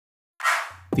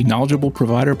The Knowledgeable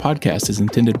Provider podcast is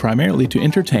intended primarily to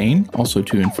entertain, also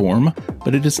to inform,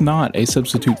 but it is not a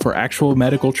substitute for actual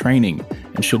medical training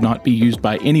and should not be used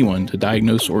by anyone to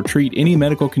diagnose or treat any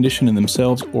medical condition in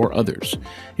themselves or others.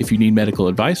 If you need medical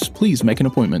advice, please make an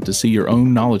appointment to see your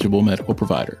own knowledgeable medical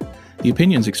provider. The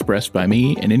opinions expressed by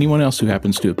me and anyone else who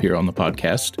happens to appear on the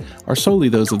podcast are solely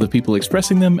those of the people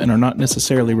expressing them and are not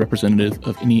necessarily representative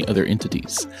of any other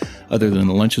entities. Other than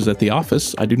the lunches at the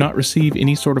office, I do not receive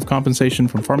any sort of compensation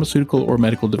from pharmaceutical or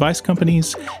medical device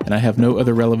companies, and I have no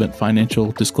other relevant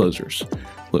financial disclosures.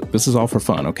 Look, this is all for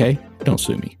fun, okay? Don't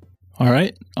sue me. All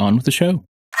right, on with the show.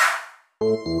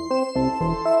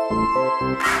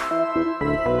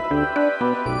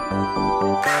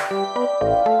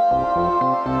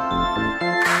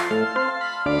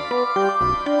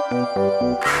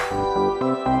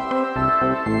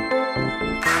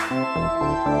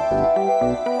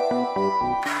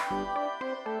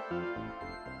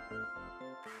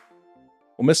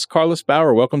 Well, Ms. Carlos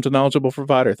Bauer, welcome to Knowledgeable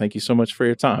Provider. Thank you so much for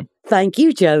your time. Thank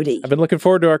you, Jody. I've been looking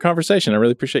forward to our conversation. I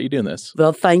really appreciate you doing this.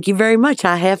 Well, thank you very much.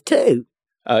 I have too.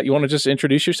 You want to just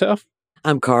introduce yourself?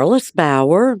 I'm Carlos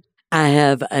Bauer. I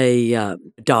have a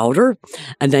daughter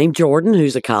named Jordan,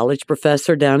 who's a college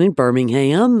professor down in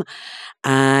Birmingham.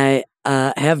 I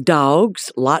have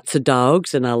dogs, lots of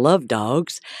dogs, and I love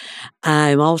dogs.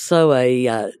 I'm also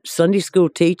a Sunday school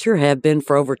teacher, have been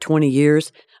for over 20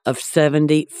 years, of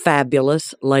 70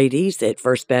 fabulous ladies at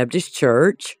First Baptist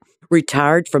Church.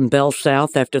 Retired from Bell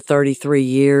South after 33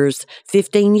 years,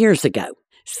 15 years ago.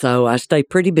 So I stay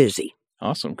pretty busy.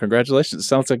 Awesome. Congratulations. It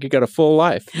sounds like you got a full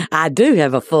life. I do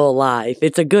have a full life.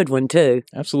 It's a good one, too.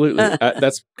 Absolutely.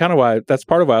 That's part of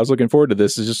why I was looking forward to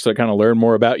this, is just to kind of learn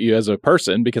more about you as a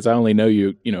person, because I only know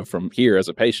you, from here as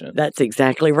a patient. That's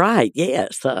exactly right.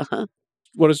 Yes.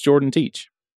 What does Jordan teach?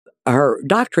 Her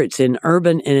doctorate's in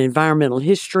urban and environmental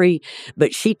history,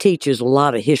 but she teaches a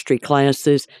lot of history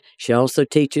classes. She also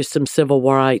teaches some civil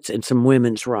rights and some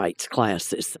women's rights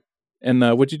classes. And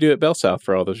what'd you do at Bell South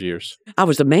for all those years? I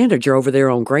was a manager over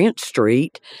there on Grant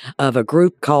Street of a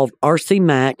group called RC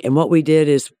Mac, and what we did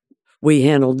is we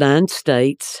handled 9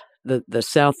 states, the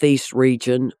southeast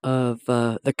region of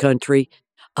the country,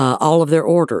 all of their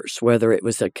orders, whether it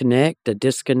was a connect, a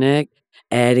disconnect,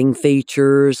 adding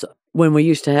features, when we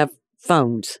used to have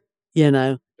phones,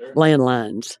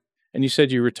 landlines. And you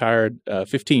said you retired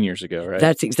 15 years ago, right?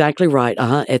 That's exactly right,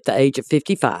 at the age of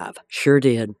 55. Sure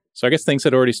did. So I guess things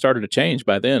had already started to change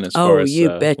by then as far as you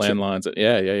betcha. Landlines.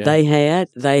 Yeah.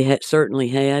 They had certainly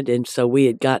had, and so we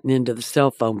had gotten into the cell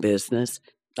phone business.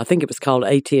 I think it was called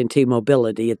AT&T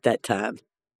Mobility at that time.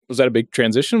 Was that a big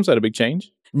transition? Was that a big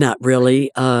change? Not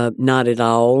really, not at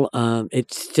all.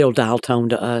 It's still dial tone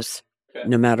to us,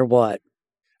 no matter what.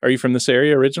 Are you from this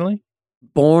area originally?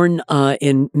 Born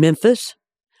in Memphis,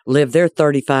 lived there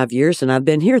 35 years, and I've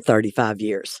been here 35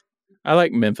 years. I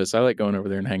like Memphis. I like going over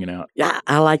there and hanging out. Yeah,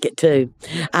 I like it too.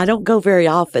 I don't go very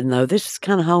often, though. This is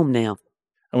kind of home now.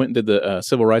 I went and did the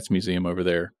Civil Rights Museum over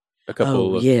there I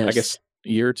guess, a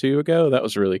year or two ago. That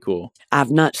was really cool. I've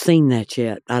not seen that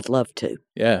yet. I'd love to.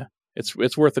 Yeah, it's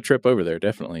worth a trip over there,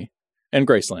 definitely. And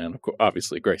Graceland, of course,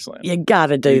 obviously, Graceland. You got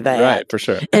to do that. Right, for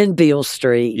sure. And Beale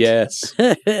Street. Yes,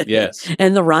 yes.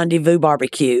 And the Rendezvous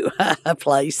Barbecue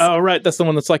place. Oh, right. That's the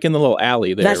one that's like in the little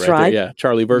alley there. That's right. There. Yeah,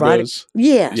 Charlie Virgo's. Right.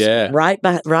 Yes. Yeah.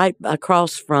 Right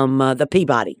across from the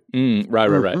Peabody.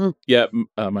 Right. Yeah,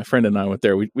 my friend and I went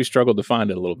there. We struggled to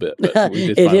find it a little bit, but we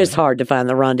did It is hard to find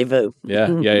the Rendezvous.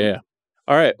 Yeah.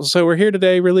 All right. So we're here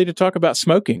today really to talk about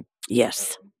smoking.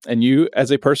 Yes. And you,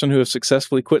 as a person who has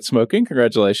successfully quit smoking,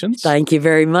 congratulations. Thank you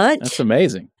very much. That's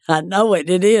amazing. I know it.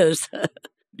 It is.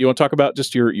 You want to talk about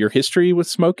just your history with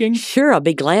smoking? Sure, I'll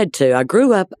be glad to. I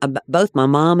grew up, both my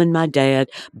mom and my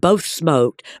dad both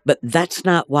smoked, but that's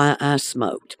not why I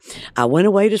smoked. I went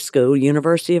away to school,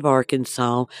 University of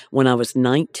Arkansas, when I was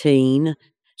 19.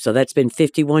 So that's been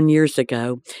 51 years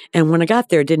ago. And when I got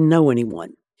there, I didn't know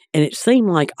anyone. And it seemed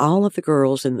like all of the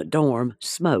girls in the dorm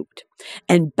smoked.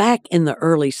 And back in the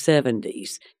early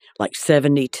 70s, like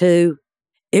 72,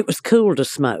 it was cool to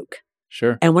smoke.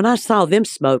 Sure. And when I saw them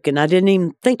smoking, I didn't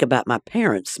even think about my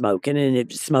parents smoking, and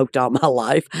it smoked all my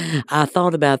life. I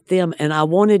thought about them, and I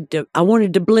wanted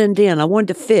to blend in. I wanted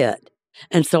to fit.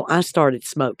 And so I started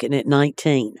smoking at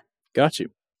 19. Got you.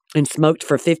 And smoked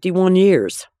for 51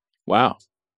 years. Wow.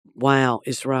 Wow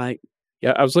is right.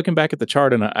 Yeah, I was looking back at the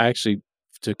chart, and I actually,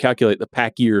 to calculate the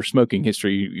pack year smoking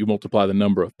history, you multiply the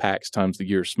number of packs times the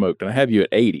years smoked. And I have you at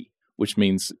 80, which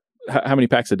means how many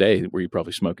packs a day were you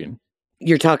probably smoking?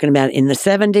 You're talking about in the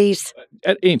 70s?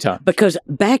 At any time. Because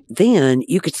back then,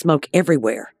 you could smoke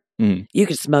everywhere. You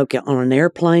could smoke it on an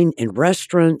airplane, in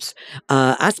restaurants.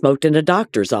 I smoked in a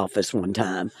doctor's office one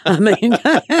time. I mean,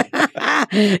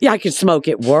 yeah, I could smoke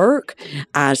at work.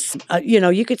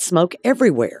 You could smoke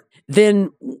everywhere.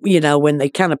 Then, when they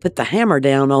kind of put the hammer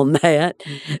down on that,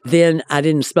 then I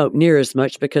didn't smoke near as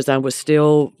much because I was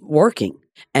still working.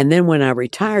 And then when I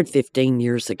retired 15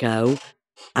 years ago,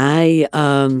 I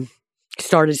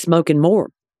started smoking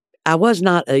more. I was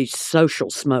not a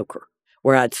social smoker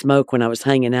where I'd smoke when I was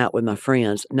hanging out with my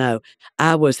friends. No,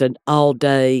 I was an all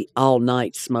day, all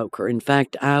night smoker. In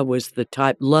fact, I was the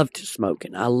type loved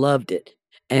smoking. I loved it.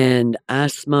 And I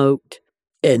smoked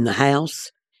in the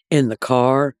house, in the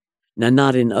car, now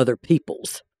not in other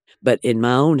people's, but in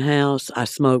my own house. I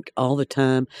smoked all the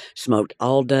time, smoked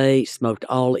all day, smoked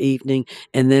all evening.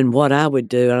 And then what I would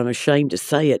do, I'm ashamed to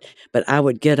say it, but I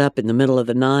would get up in the middle of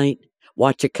the night,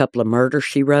 watch a couple of Murder,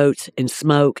 She Wrotes, and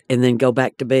smoke, and then go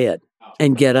back to bed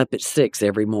and get up at 6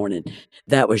 every morning.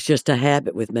 That was just a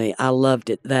habit with me. I loved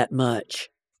it that much.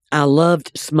 I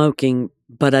loved smoking,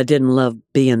 but I didn't love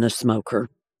being a smoker,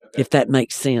 if that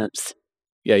makes sense.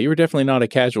 Yeah, you were definitely not a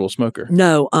casual smoker.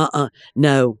 No,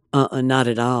 not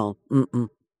at all.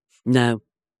 No.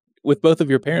 With both of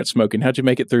your parents smoking, how'd you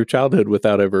make it through childhood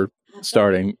without ever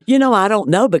starting? I don't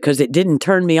know, because it didn't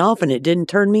turn me off and it didn't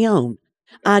turn me on.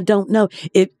 I don't know.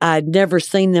 I'd never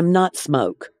seen them not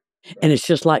smoke. And it's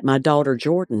just like my daughter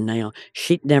Jordan now.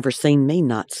 She'd never seen me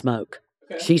not smoke.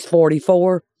 Okay. She's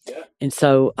 44. Yeah. And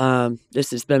so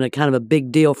this has been a kind of a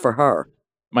big deal for her.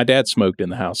 My dad smoked in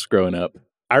the house growing up.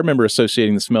 I remember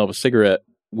associating the smell of a cigarette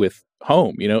with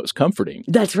home. It was comforting.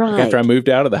 That's right. Like after I moved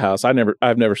out of the house, I've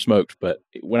never smoked, but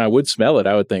when I would smell it,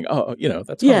 I would think, oh,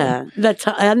 that's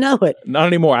home. I know it. Not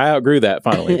anymore. I outgrew that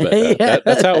finally, but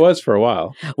that's how it was for a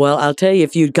while. Well, I'll tell you,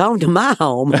 if you'd gone to my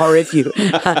home, or if you,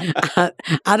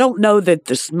 I don't know that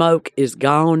the smoke is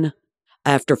gone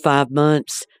after 5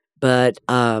 months, but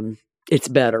it's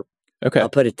better. Okay. I'll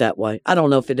put it that way. I don't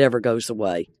know if it ever goes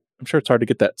away. I'm sure it's hard to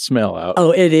get that smell out.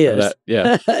 Oh, it is.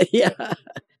 Yeah. Yeah.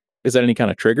 Is that any kind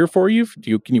of trigger for you?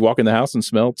 Can you walk in the house and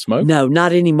smell smoke? No,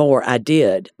 not anymore. I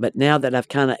did. But now that I've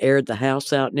kind of aired the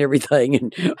house out and everything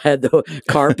and had the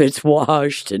carpets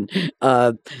washed and,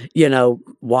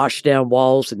 washed down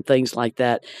walls and things like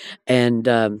that, and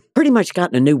pretty much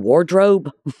gotten a new wardrobe,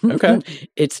 okay,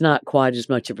 it's not quite as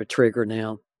much of a trigger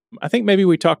now. I think maybe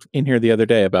we talked in here the other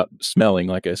day about smelling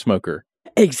like a smoker.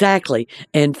 Exactly.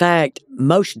 In fact,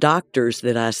 most doctors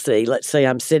that I see, let's say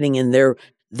I'm sitting in their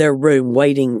room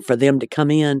waiting for them to come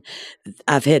in.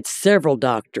 I've had several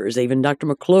doctors, even Dr.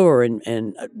 McClure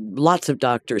and lots of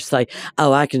doctors say,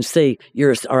 oh, I can see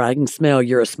or I can smell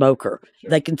you're a smoker. Sure.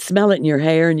 They can smell it in your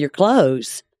hair and your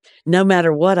clothes. No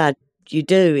matter what you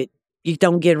do, you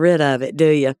don't get rid of it, do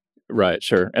you? Right,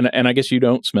 sure. And I guess you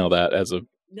don't smell that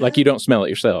like you don't smell it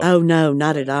yourself. Oh, no,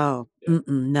 not at all. Yeah.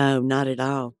 No, not at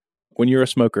all. When you're a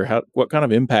smoker, what kind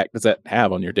of impact does that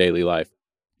have on your daily life?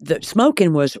 The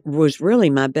smoking was really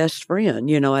my best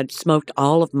friend. I'd smoked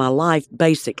all of my life,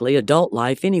 basically, adult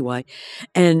life anyway.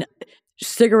 And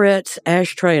cigarettes,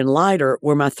 ashtray, and lighter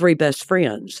were my 3 best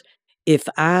friends. If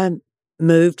I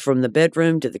moved from the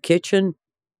bedroom to the kitchen,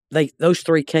 those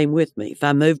 3 came with me. If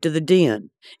I moved to the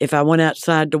den, if I went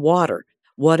outside to water,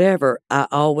 whatever, I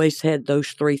always had those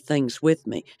 3 things with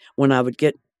me. When I would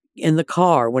get in the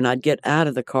car, when I'd get out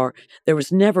of the car, there was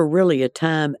never really a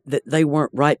time that they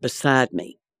weren't right beside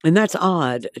me. And that's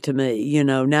odd to me,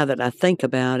 now that I think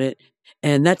about it.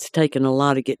 And that's taken a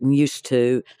lot of getting used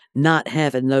to, not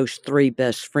having those 3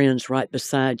 best friends right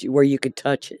beside you where you could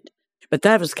touch it. But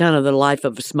that was kind of the life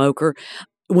of a smoker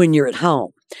when you're at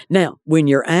home. Now, when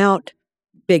you're out,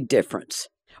 big difference.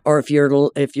 Or if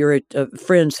you're at a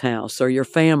friend's house or your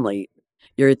family,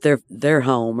 you're at their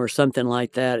home or something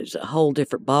like that, it's a whole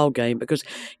different ball game, because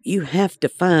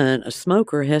a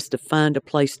smoker has to find a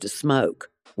place to smoke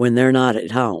when they're not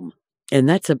at home. And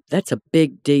that's a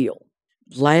big deal.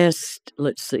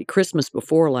 Christmas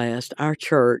before last, our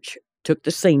church took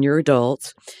the senior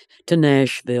adults to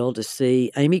Nashville to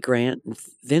see Amy Grant and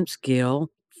Vince Gill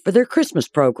for their Christmas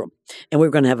program. And we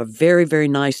were going to have a very, very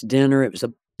nice dinner. It was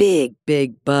a big,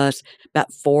 big bus,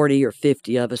 about 40 or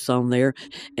 50 of us on there.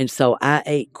 And so I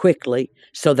ate quickly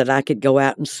so that I could go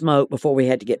out and smoke before we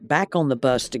had to get back on the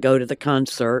bus to go to the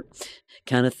concert,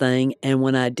 kind of thing. And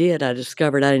when I did, I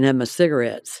discovered I didn't have my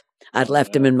cigarettes. I'd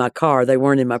left them in my car. They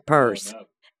weren't in my purse.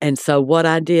 And so what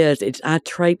I did is I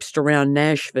traipsed around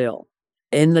Nashville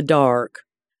in the dark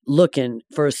looking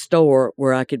for a store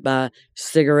where I could buy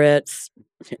cigarettes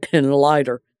and a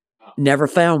lighter. Never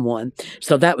found one.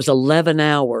 So that was 11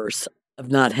 hours of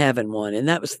not having one. And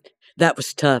that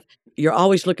was tough. you're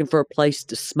always looking for a place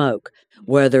to smoke,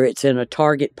 whether it's in a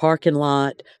Target parking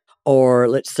lot or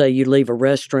let's say you leave a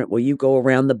restaurant where you go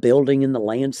around the building and the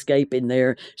landscape in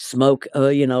there, smoke, at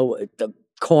the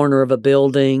corner of a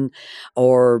building,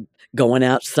 or going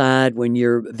outside when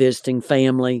you're visiting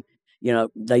family.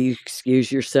 They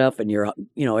excuse yourself and you're,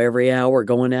 every hour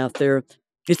going out there.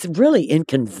 It's really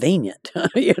inconvenient,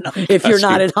 if you're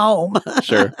not at home.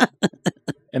 Sure.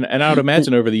 And I would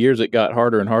imagine over the years it got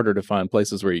harder and harder to find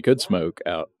places where you could smoke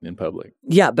out in public.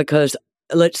 Yeah, because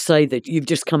let's say that you've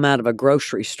just come out of a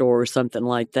grocery store or something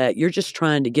like that. You're just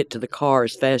trying to get to the car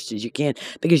as fast as you can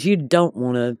because you don't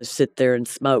want to sit there and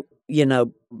smoke,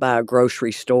 by a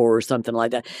grocery store or something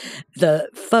like that. The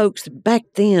folks back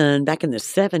then, back in the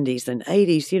 70s and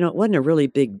 80s, it wasn't a really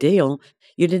big deal.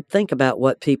 You didn't think about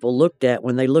what people looked at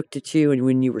when they looked at you and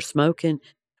when you were smoking.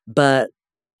 But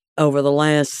over the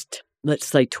last, let's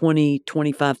say 20,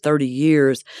 25, 30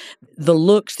 years, the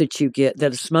looks that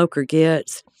a smoker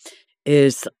gets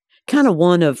is kind of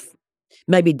one of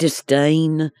maybe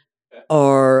disdain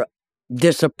or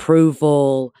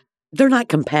disapproval. They're not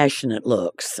compassionate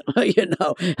looks.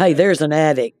 Hey, there's an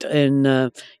addict. And,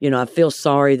 I feel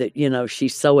sorry that,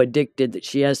 she's so addicted that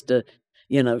she has to,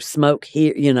 smoke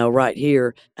here, right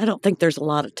here. I don't think there's a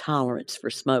lot of tolerance for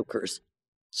smokers.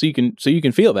 So you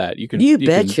can feel that. You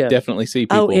betcha. Can definitely see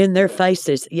people. Oh, in their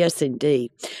faces. Yes,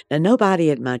 indeed. Now, nobody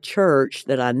at my church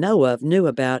that I know of knew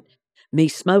about me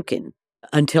smoking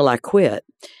until I quit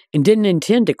and didn't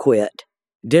intend to quit.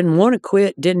 Didn't want to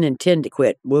quit, didn't intend to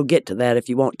quit. We'll get to that if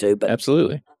you want to. But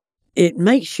absolutely. It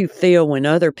makes you feel when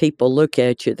other people look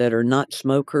at you that are not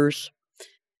smokers,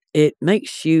 it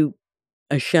makes you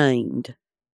ashamed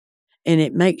and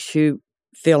it makes you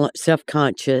feel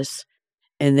self-conscious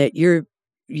and that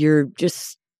you're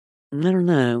just, I don't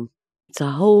know, it's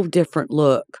a whole different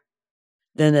look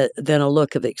than a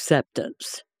look of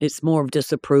acceptance. It's more of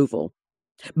disapproval.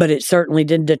 But it certainly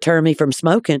didn't deter me from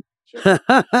smoking.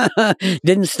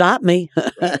 Didn't stop me.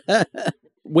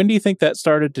 When do you think that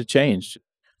started to change?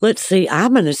 Let's see.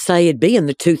 I'm going to say it'd be in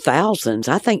the 2000s.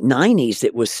 I think 90s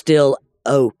it was still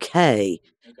okay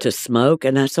to smoke.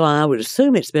 And so I would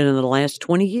assume it's been in the last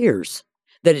 20 years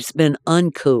that it's been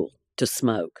uncool to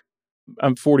smoke.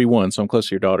 I'm 41, so I'm close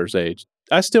to your daughter's age.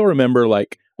 I still remember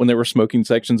when there were smoking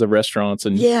sections of restaurants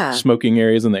and smoking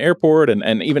areas in the airport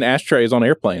and even ashtrays on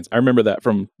airplanes. I remember that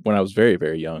from when I was very,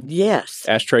 very young. Yes.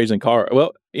 Ashtrays in car.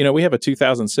 Well, we have a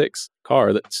 2006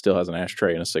 car that still has an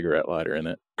ashtray and a cigarette lighter in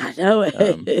it. I know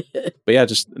it. But yeah,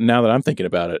 just now that I'm thinking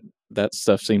about it, that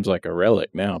stuff seems like a relic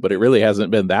now, but it really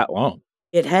hasn't been that long.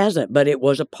 It hasn't, but it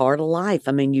was a part of life.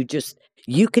 I mean,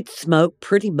 you could smoke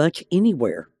pretty much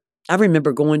anywhere. I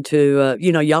remember going to,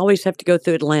 you always have to go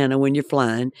through Atlanta when you're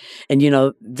flying. And,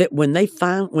 that when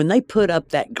they put up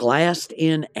that glassed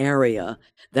in area,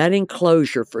 that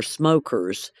enclosure for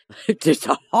smokers, it's just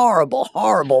a horrible,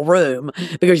 horrible room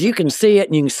because you can see it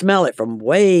and you can smell it from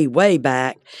way, way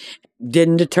back.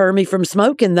 Didn't deter me from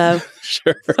smoking, though.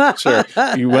 Sure.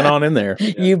 You went on in there.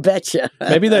 Yeah. You betcha.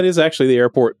 Maybe that is actually the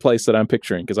airport place that I'm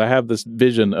picturing because I have this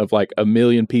vision of a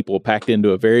million people packed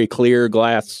into a very clear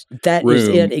glass that room is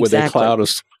it, exactly. With a cloud of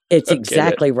smoke. It's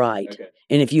exactly right. Okay.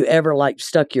 And if you ever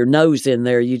stuck your nose in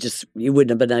there, you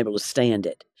wouldn't have been able to stand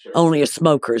it. Sure. Only a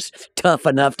smoker's tough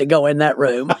enough to go in that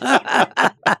room.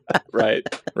 Right.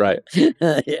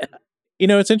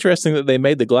 Yeah. It's interesting that they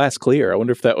made the glass clear. I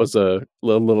wonder if that was a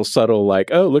little subtle,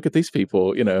 oh, look at these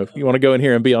people. You want to go in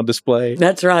here and be on display.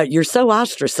 That's right. You're so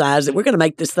ostracized that we're going to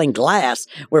make this thing glass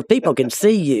where people can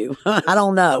see you. I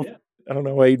don't know. I don't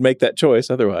know why you'd make that choice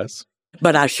otherwise.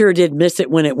 But I sure did miss it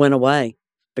when it went away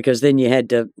because then you had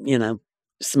to,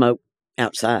 smoke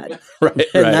outside.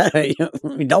 Right.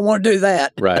 You don't want to do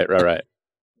that. Right.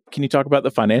 Can you talk about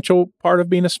the financial part of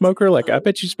being a smoker? I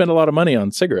bet you spent a lot of money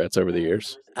on cigarettes over the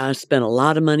years. I spent a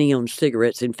lot of money on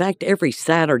cigarettes. In fact, every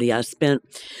Saturday I spent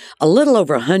a little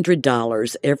over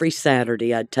 $100 every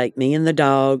Saturday. I'd take me and the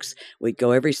dogs. We'd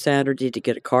go every Saturday to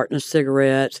get a carton of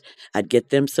cigarettes. I'd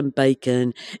get them some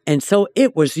bacon. And so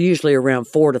it was usually around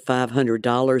 $400 to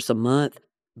 $500 a month.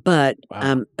 But wow.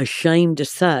 I'm ashamed to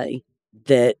say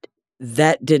that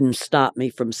didn't stop me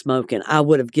from smoking. I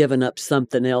would have given up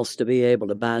something else to be able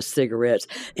to buy cigarettes.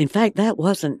 In fact,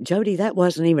 Jody, that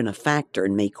wasn't even a factor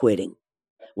in me quitting.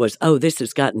 This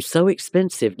has gotten so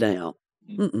expensive now.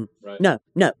 Right. No,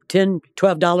 $10,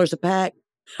 $12 a pack.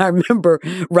 I remember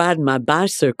riding my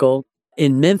bicycle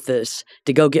in Memphis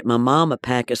to go get my mom a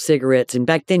pack of cigarettes. And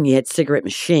back then you had cigarette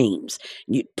machines.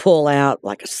 You'd pull out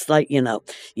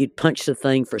you'd punch the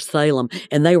thing for Salem,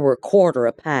 and they were $1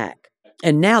 a pack.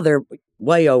 And now they're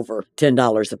way over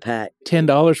 $10 a pack.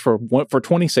 $10 for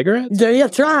 20 cigarettes?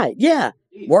 That's right. Yeah.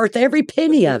 Worth every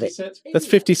penny of it. That's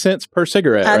 50 cents per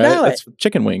cigarette, I right? know That's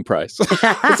chicken wing price.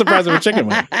 That's the price of a chicken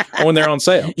wing when they're on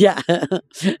sale. Yeah.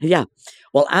 Yeah.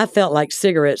 Well, I felt like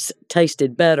cigarettes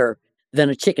tasted better than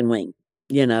a chicken wing.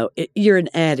 You're an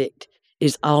addict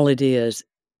is all it is.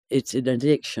 It's an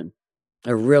addiction,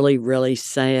 a really, really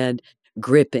sad,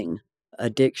 gripping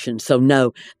addiction. So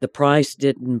no, the price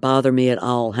didn't bother me at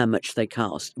all. How much they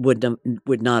cost would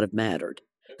not have mattered.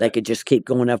 They could just keep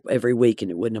going up every week and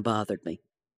it wouldn't have bothered me.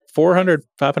 $400,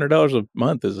 $500 a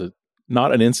month is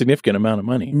not an insignificant amount of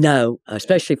money. No,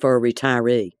 especially for a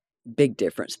retiree. Big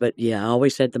difference. But yeah, I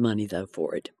always had the money though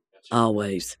for it.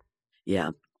 Always.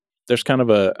 Yeah. There's kind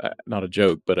of not a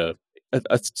joke, but a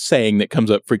saying that comes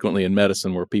up frequently in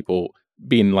medicine where people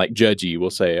being like judgy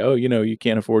will say, oh, you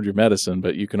can't afford your medicine,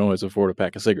 but you can always afford a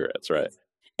pack of cigarettes, right?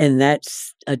 And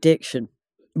that's addiction,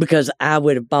 because I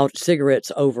would have bought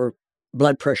cigarettes over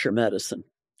blood pressure medicine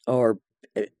or,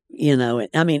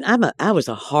 I was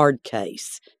a hard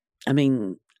case.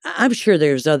 I'm sure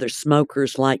there's other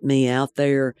smokers like me out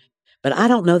there, but I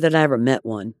don't know that I ever met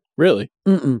one. Really?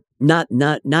 Mm-mm. Not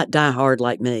die hard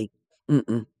like me.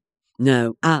 Mm-mm.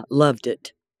 No, I loved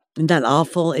it. Isn't that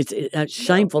awful? It's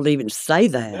shameful to even say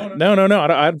that. No.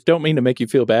 I don't mean to make you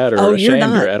feel bad or you're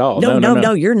ashamed not. at all.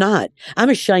 No, you're not. I'm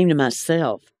ashamed of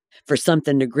myself for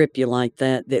something to grip you like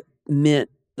that meant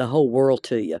the whole world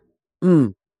to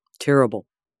you. Terrible.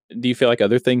 Do you feel like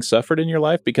other things suffered in your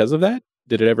life because of that?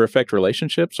 Did it ever affect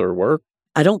relationships or work?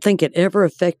 I don't think it ever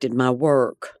affected my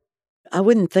work. I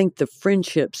wouldn't think the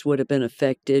friendships would have been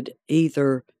affected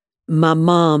either. My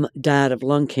mom died of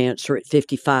lung cancer at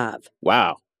 55.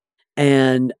 Wow.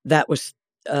 And that was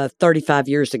 35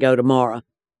 years ago tomorrow.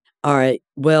 All right.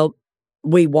 Well,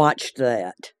 we watched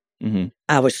that. Mm-hmm.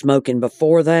 I was smoking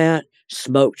before that,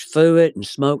 smoked through it, and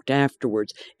smoked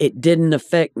afterwards. It didn't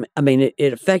affect me.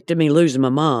 It affected me losing my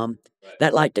mom.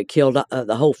 That like to kill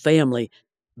the whole family,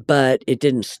 but it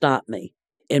didn't stop me.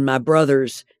 And my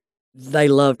brothers, they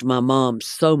loved my mom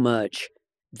so much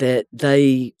that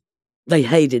they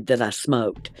hated that I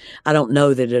smoked. I don't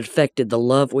know that it affected the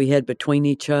love we had between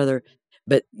each other,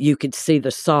 but you could see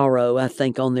the sorrow, I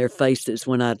think, on their faces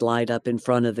when I'd light up in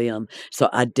front of them. So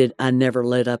I never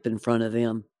lit up in front of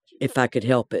them if I could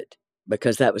help it,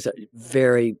 because that was a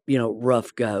very,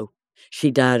 rough go.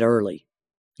 She died early.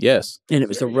 Yes. And it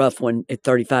was a rough one.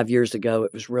 35 years ago,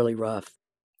 it was really rough.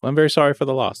 Well, I'm very sorry for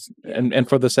the loss and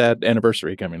for the sad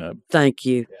anniversary coming up. Thank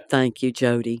you. Thank you,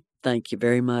 Jody. Thank you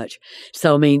very much.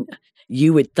 So,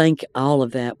 you would think all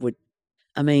of that would,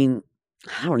 I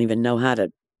don't even know how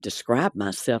to describe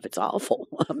myself. It's awful.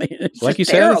 It's like you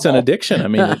terrible. Said, it's an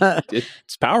addiction.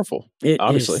 It's powerful,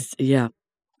 obviously. Yeah,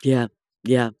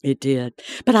 it did.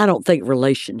 But I don't think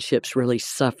relationships really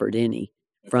suffered any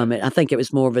from it. I think it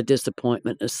was more of a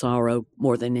disappointment, a sorrow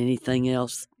more than anything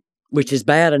else, which is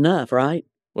bad enough, right?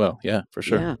 Well, yeah, for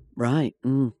sure. Yeah, right.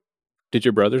 Did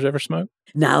your brothers ever smoke?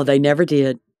 No, they never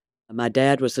did. My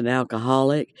dad was an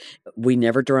alcoholic. We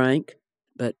never drank,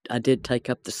 but I did take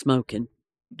up the smoking.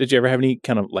 Did you ever have any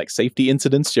kind of safety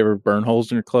incidents? Did you ever burn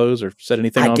holes in your clothes or set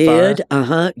anything on fire?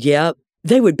 I did. Yeah.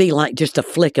 They would be like just a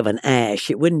flick of an ash.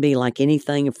 It wouldn't be like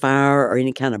anything, a fire or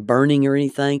any kind of burning or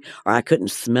anything, or I couldn't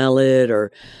smell it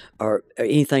or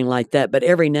anything like that. But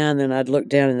every now and then I'd look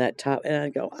down in that top and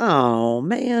I'd go, oh,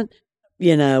 man,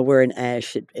 where an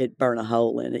ash, it'd burn a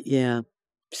hole in it. Yeah.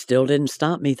 Still didn't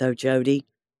stop me though, Jody.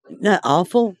 Isn't that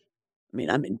awful?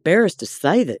 I'm embarrassed to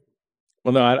say that.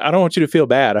 Well, no, I don't want you to feel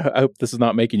bad. I hope this is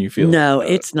not making you feel. No,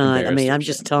 it's not. I'm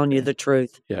just telling you the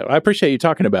truth. Yeah, I appreciate you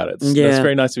talking about it. It's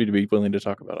very nice of you to be willing to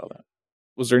talk about all that.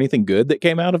 Was there anything good that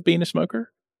came out of being a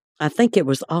smoker? I think it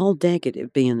was all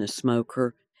negative being a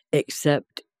smoker,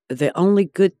 except the only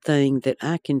good thing that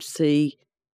I can see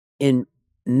in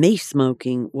me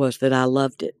smoking was that I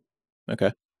loved it.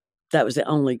 Okay. That was the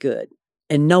only good.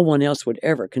 And no one else would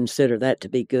ever consider that to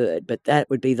be good, but that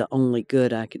would be the only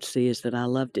good I could see, is that I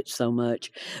loved it so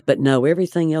much. But no,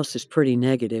 everything else is pretty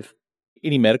negative.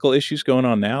 Any medical issues going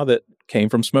on now that came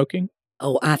from smoking?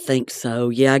 Oh, I think so.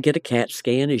 Yeah, I get a CAT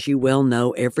scan, as you well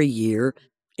know, every year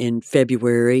in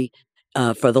February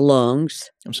for the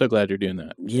lungs. I'm so glad you're doing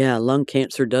that. Yeah, lung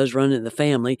cancer does run in the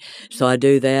family, so I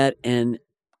do that, and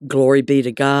glory be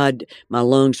to God, my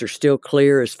lungs are still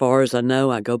clear as far as I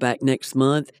know. I go back next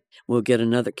month. We'll get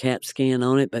another CAT scan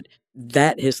on it, but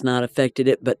that has not affected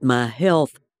it. But my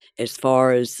health, as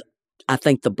far as I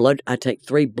think I take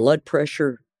 3 blood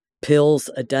pressure pills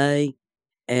a day,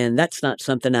 and that's not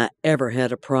something I ever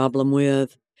had a problem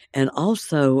with. And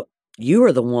also, you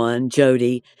are the one,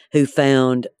 Jody, who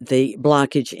found the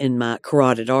blockage in my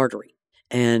carotid artery.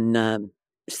 And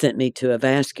sent me to a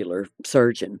vascular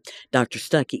surgeon, Dr.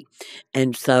 Stuckey.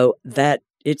 And so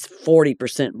it's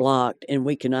 40% blocked, and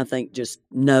we can, I think, just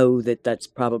know that that's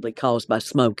probably caused by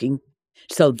smoking.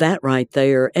 So that right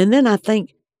there. And then I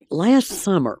think last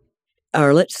summer,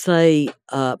 or let's say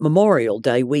Memorial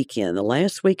Day weekend, the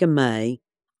last week of May,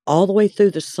 all the way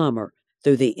through the summer,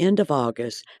 through the end of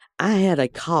August, I had a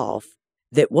cough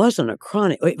that wasn't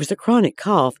it was a chronic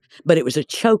cough, but it was a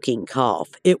choking cough.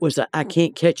 It was I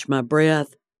can't catch my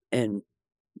breath and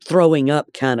throwing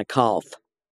up kind of cough.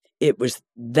 It was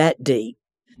that deep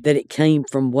that it came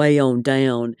from way on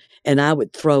down, and I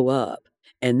would throw up.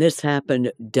 And this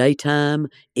happened daytime,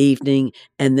 evening,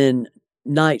 and then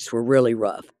nights were really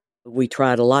rough. We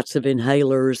tried lots of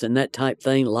inhalers and that type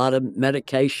thing, a lot of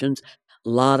medications, a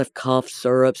lot of cough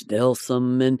syrups,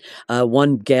 Delsum, and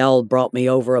one gal brought me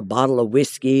over a bottle of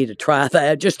whiskey to try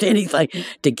that, just anything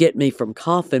to get me from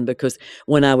coughing, because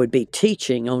when I would be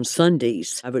teaching on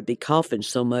Sundays, I would be coughing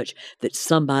so much that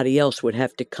somebody else would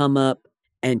have to come up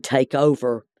and take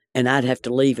over, and I'd have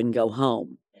to leave and go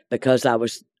home because I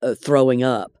was throwing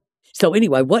up. So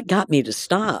anyway, what got me to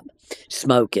stop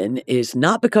smoking is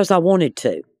not because I wanted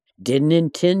to, didn't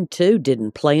intend to,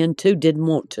 didn't plan to, didn't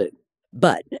want to.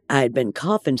 But I had been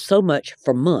coughing so much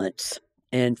for months,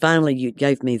 and finally you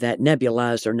gave me that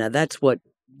nebulizer. Now that's what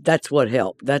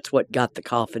helped. That's what got the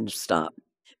coughing to stop.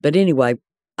 But anyway,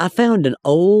 I found an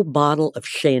old bottle of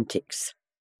Chantix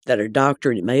that a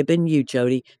doctor, and it may have been you,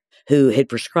 Jody, who had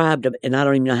prescribed them, and I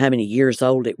don't even know how many years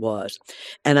old it was.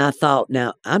 And I thought,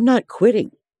 now I'm not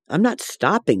quitting. I'm not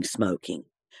stopping smoking,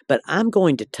 but I'm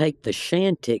going to take the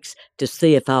Chantix to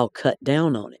see if I'll cut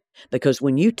down on it. Because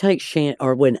when you take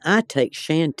when I take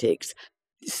Chantix,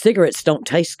 cigarettes don't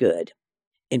taste good.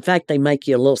 In fact, they make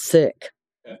you a little sick.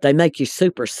 They make you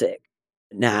super sick.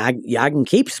 Now, I can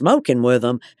keep smoking with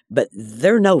them, but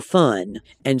they're no fun.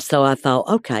 And so I thought,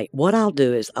 okay, what I'll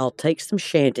do is I'll take some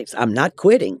Chantix. I'm not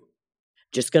quitting.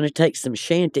 Just going to take some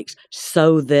Chantix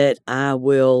so that I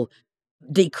will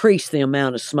decrease the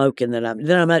amount of smoking that I'm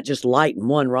not just lighting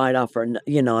one right off or,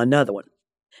 another one.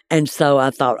 And so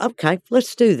I thought, okay,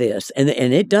 let's do this. And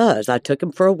it does. I took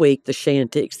them for a week, the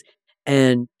Chantix,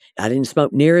 and I didn't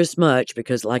smoke near as much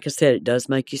because, like I said, it does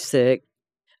make you sick.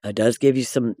 It does give you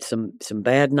some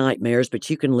bad nightmares, but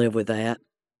you can live with that.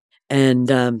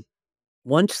 And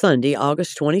one Sunday,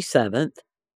 August 27th,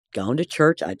 gone to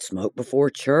church. I'd smoked before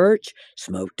church,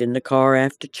 smoked in the car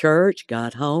after church,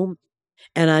 got home.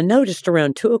 And I noticed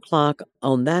around 2:00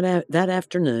 on that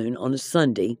afternoon on a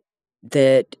Sunday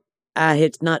that I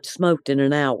had not smoked in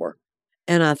an hour.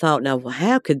 And I thought, now,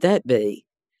 how could that be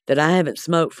that I haven't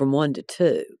smoked from 1 to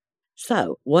 2?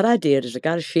 So what I did is I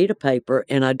got a sheet of paper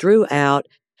and I drew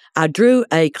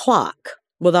a clock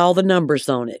with all the numbers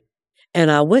on it.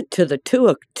 And I went to the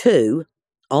 2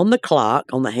 on the clock,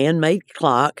 on the handmade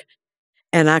clock,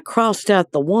 and I crossed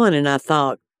out the 1, and I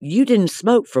thought, you didn't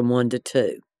smoke from 1 to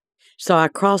 2. So I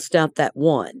crossed out that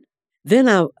 1. Then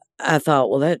I thought,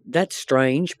 well, that's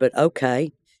strange, but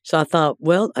okay. So I thought,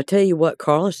 well, I tell you what,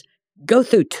 Carlos, go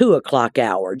through 2:00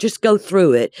 hour. Just go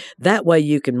through it. That way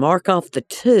you can mark off the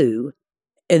 2,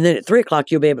 and then at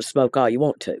 3:00 you'll be able to smoke all you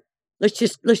want to. Let's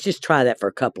just try that for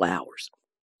a couple of hours.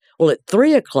 Well, at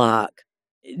 3:00,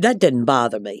 that didn't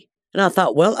bother me. And I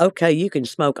thought, well, okay, you can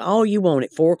smoke all you want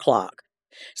at 4:00.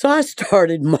 So I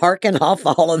started marking off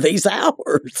all of these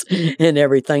hours and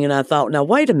everything. And I thought, now,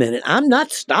 wait a minute, I'm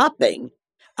not stopping.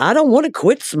 I don't want to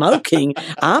quit smoking.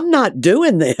 I'm not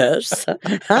doing this.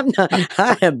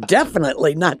 I am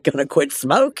definitely not going to quit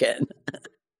smoking.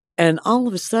 And all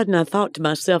of a sudden, I thought to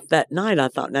myself that night, now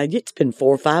it's been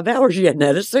 4 or 5 hours you hadn't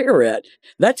had a cigarette.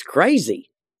 That's crazy.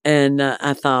 And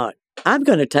I thought, I'm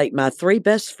going to take my 3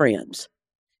 best friends,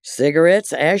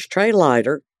 cigarettes, ashtray,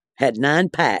 lighter, had 9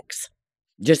 packs.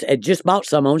 Just bought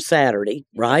some on Saturday,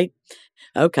 right?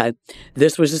 Okay.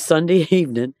 This was a Sunday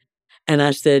evening. And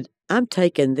I said, I'm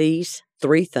taking these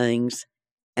 3 things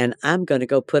and I'm going to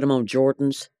go put them on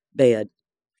Jordan's bed.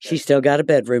 She's still got a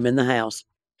bedroom in the house.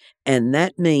 And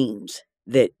that means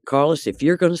that, Carlos, if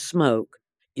you're going to smoke,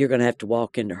 you're going to have to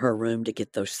walk into her room to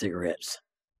get those cigarettes.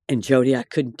 And Jody, I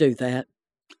couldn't do that.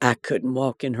 I couldn't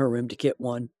walk in her room to get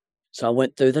one. So I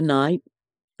went through the night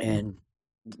and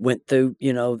went through,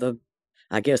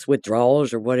 I guess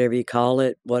withdrawals or whatever you call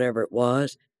it, whatever it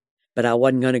was. But I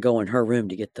wasn't going to go in her room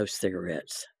to get those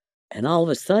cigarettes. And all of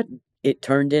a sudden, it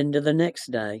turned into the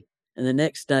next day and the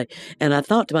next day. And I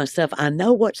thought to myself, I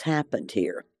know what's happened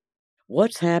here.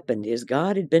 What's happened is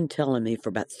God had been telling me for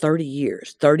about 30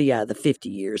 years, 30 out of the 50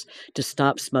 years, to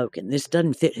stop smoking. This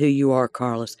doesn't fit who you are,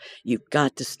 Carlos. You've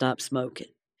got to stop smoking.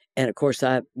 And of course,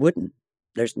 I wouldn't.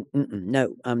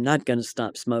 No, I'm not going to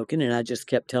stop smoking. And I just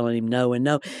kept telling him no and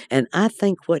no. And I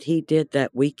think what he did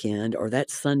that weekend or that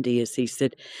Sunday is he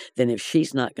said, then if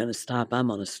she's not going to stop, I'm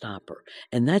going to stop her.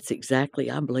 And that's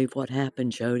exactly, I believe, what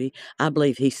happened, Jody. I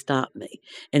believe he stopped me.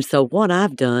 And so what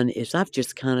I've done is I've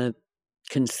just kind of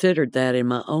considered that in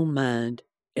my own mind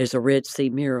as a Red Sea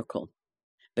miracle.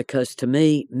 Because to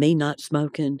me not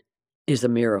smoking is a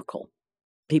miracle.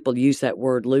 People use that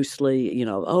word loosely,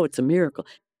 oh, it's a miracle.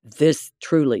 This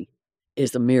truly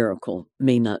is a miracle,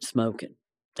 me not smoking.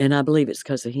 And I believe it's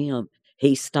because of him.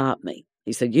 He stopped me.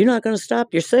 He said, "You're not going to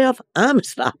stop yourself. I'm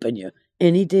stopping you."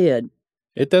 And he did.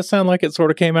 It does sound like it sort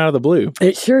of came out of the blue.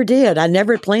 It sure did. I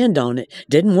never planned on it.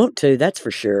 Didn't want to, that's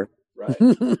for sure. Right.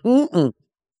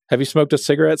 Have you smoked a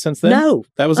cigarette since then? No.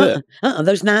 That was it?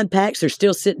 Those 9 packs are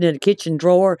still sitting in a kitchen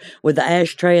drawer with the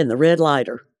ashtray and the red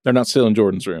lighter. They're not still in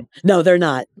Jordan's room? No, they're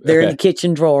not. They're in the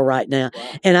kitchen drawer right now.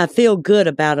 Wow. And I feel good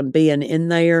about them being in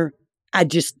there. I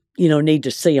just, need to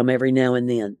see them every now and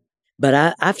then.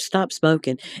 But I've stopped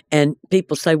smoking. And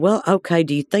people say, well, okay,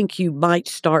 do you think you might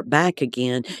start back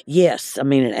again? Yes. I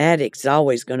mean, an addict's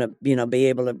always going to, be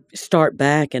able to start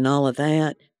back and all of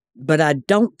that. But I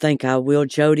don't think I will,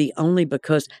 Jody, only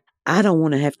because I don't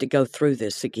want to have to go through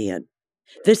this again.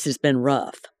 This has been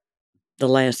rough the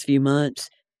last few months.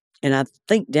 And I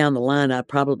think down the line, I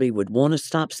probably would want to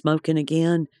stop smoking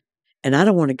again. And I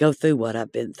don't want to go through what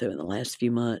I've been through in the last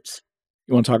few months.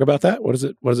 You want to talk about that? What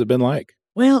has it been like?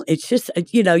 Well, it's just,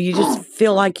 you just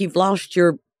feel like you've lost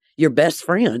your best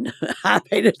friend. I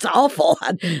mean, it's awful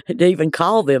to even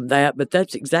call them that, but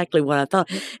that's exactly what I thought.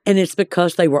 And it's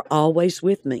because they were always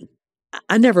with me.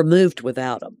 I never moved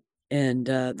without them. And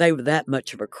they were that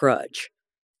much of a crutch.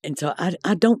 And so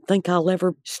I don't think I'll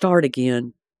ever start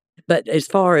again. But as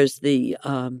far as the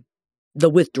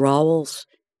withdrawals,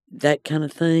 that kind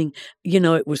of thing,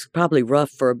 it was probably rough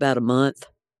for about a month,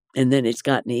 and then it's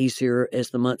gotten easier as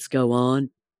the months go on.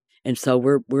 And so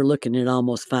we're looking at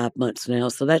almost 5 months now,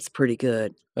 so that's pretty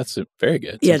good. That's very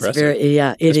good. It's impressive.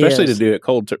 It especially is. To do it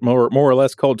cold, more or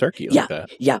less cold turkey like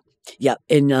that. Yeah,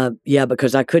 and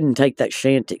because I couldn't take that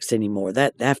Chantix anymore.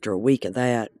 That after a week of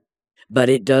that, but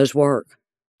it does work.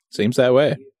 Seems that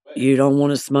way. You don't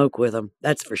want to smoke with them.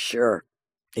 That's for sure.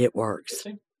 It works.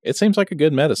 It seems like a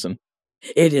good medicine.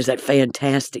 It is a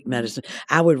fantastic medicine.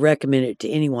 I would recommend it to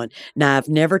anyone. Now, I've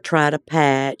never tried a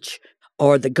patch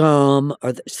or the gum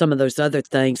or some of those other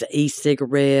things,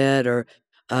 e-cigarette or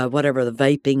whatever the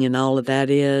vaping and all of that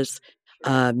is.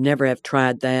 Never have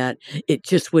tried that. It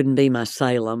just wouldn't be my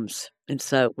Salem's. And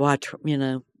so,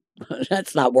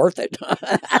 that's not worth it.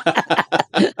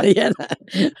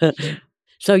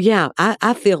 So yeah,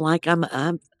 I feel like I'm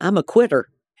a quitter.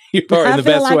 You are in the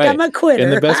best way. I'm a quitter in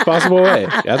the best possible way.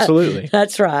 Absolutely,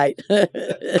 that's right.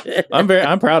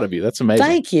 I'm proud of you. That's amazing.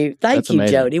 Thank you,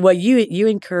 Jody. Well, you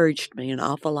encouraged me an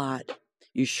awful lot.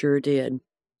 You sure did.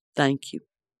 Thank you.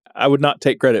 I would not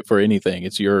take credit for anything.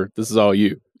 This is all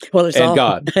you. Well, it's all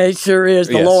God. It sure is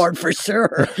the Lord for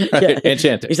sure. Right. And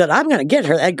Chantix. He said, "I'm going to get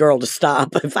that girl to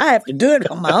stop if I have to do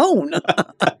it on my own,"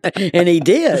 and he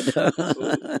did.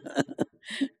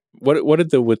 What did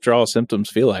the withdrawal symptoms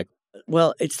feel like?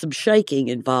 Well, it's some shaking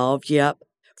involved. Yep,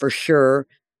 for sure.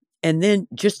 And then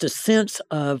just a sense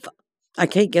of I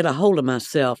can't get a hold of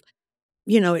myself.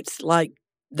 It's like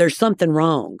there's something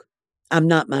wrong. I'm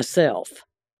not myself.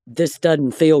 This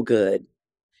doesn't feel good.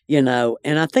 And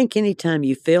I think anytime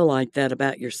you feel like that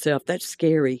about yourself, that's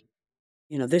scary.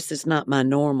 This is not my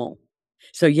normal.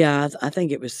 So yeah, I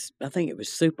think it was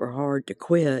super hard to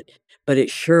quit, but it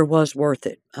sure was worth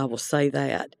it. I will say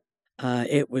that.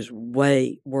 It was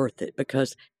way worth it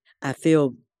because I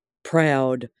feel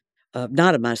proud,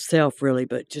 not of myself really,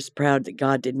 but just proud that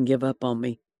God didn't give up on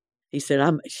me. He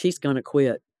said, she's going to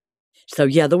quit. So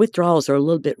yeah, the withdrawals are a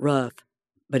little bit rough,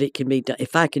 but it can be done.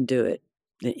 If I can do it,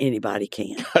 then anybody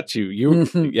can. Got you. You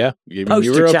were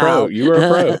Poster a pro. You were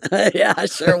a pro. Yeah, I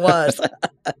sure was.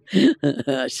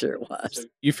 I sure was.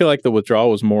 You feel like the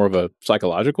withdrawal was more of a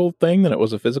psychological thing than it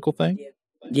was a physical thing?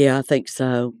 Yeah, I think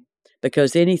so.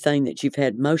 Because anything that you've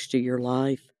had most of your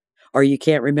life, or you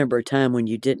can't remember a time when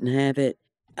you didn't have it,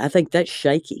 I think that's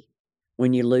shaky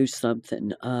when you lose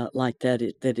something like that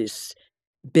that has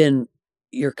been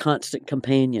your constant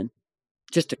companion.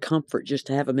 Just a comfort just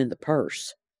to have them in the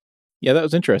purse. Yeah, that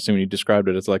was interesting when you described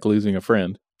it as like losing a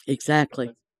friend.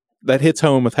 Exactly. That hits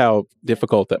home with how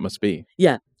difficult that must be.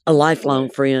 Yeah, a lifelong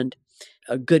friend,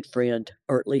 a good friend,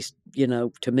 or at least,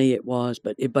 to me it was,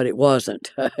 but it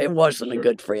wasn't. It wasn't a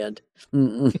good friend.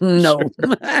 No.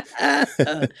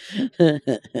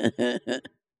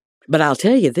 But I'll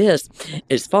tell you this,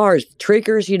 as far as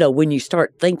triggers, when you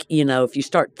start if you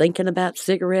start thinking about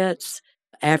cigarettes,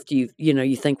 after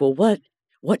you think, well,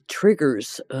 what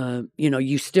triggers,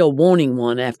 you still wanting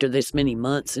one after this many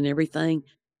months and everything.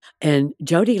 And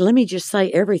Jody, let me just say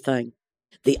everything.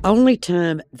 The only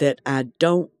time that I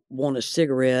don't want a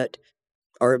cigarette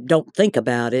or don't think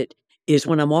about it is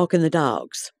when I'm walking the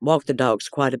dogs. Walk the dogs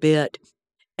quite a bit.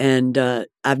 And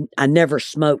I never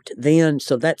smoked then,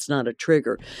 so that's not a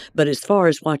trigger. But as far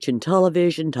as watching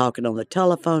television, talking on the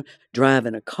telephone,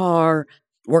 driving a car,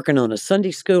 working on a Sunday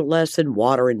school lesson,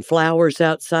 watering flowers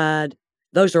outside,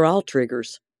 those are all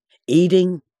triggers.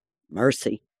 Eating,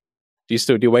 mercy. Do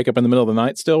you wake up in the middle of the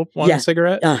night still wanting a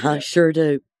cigarette? Sure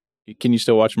do. Can you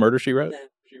still watch Murder, She Wrote?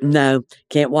 No,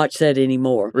 can't watch that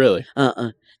anymore. Really?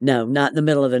 No, not in the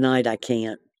middle of the night. I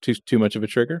can't. Too much of a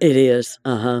trigger? It is.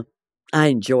 I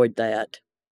enjoyed that.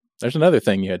 There's another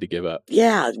thing you had to give up.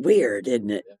 Yeah, weird, isn't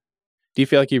it? Do you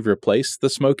feel like you've replaced the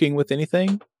smoking with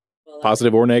anything?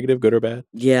 Positive or negative, good or bad?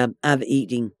 Yeah, I'm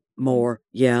eating more.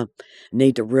 Yeah,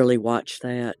 need to really watch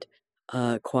that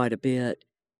quite a bit.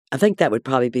 I think that would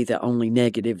probably be the only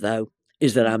negative, though,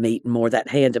 is that I'm eating more, that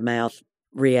hand-to-mouth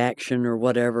reaction or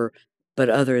whatever. But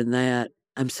other than that,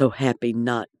 I'm so happy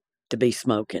not to be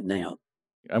smoking now.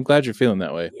 I'm glad you're feeling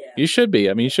that way. Yeah. You should be.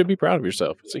 I mean, you should be proud of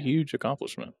yourself. It's a huge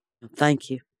accomplishment. Thank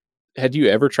you. Had you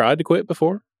ever tried to quit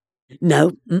before?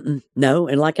 No, no.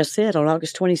 And like I said, on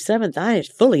August 27th, I had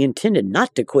fully intended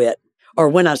not to quit. Or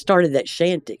when I started that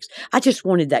Shantix, I just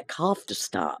wanted that cough to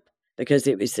stop because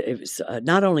it was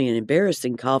not only an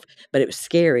embarrassing cough, but it was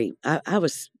scary. I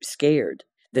was scared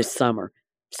this summer.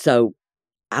 So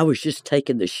I was just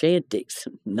taking the Shantix,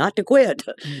 not to quit,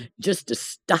 just to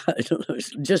stop,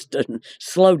 just to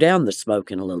slow down the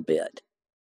smoking a little bit.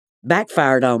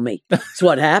 Backfired on me. That's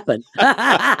what happened.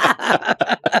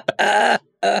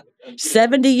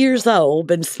 70 years old,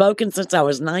 been smoking since I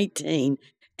was 19.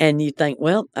 And you think,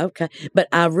 well, okay. But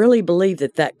I really believe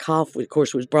that cough, of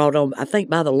course, was brought on, I think,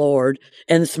 by the Lord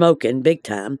and the smoking big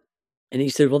time. And he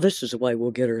said, well, this is the way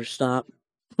we'll get her to stop.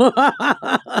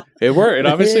 It worked. It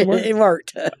obviously worked. It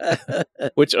worked.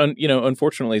 Which,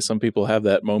 unfortunately, some people have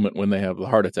that moment when they have a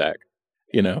heart attack.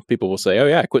 People will say, oh,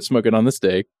 yeah, I quit smoking on this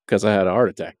day because I had a heart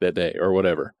attack that day or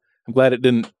whatever. I'm glad it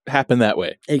didn't happen that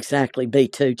way. Exactly. Me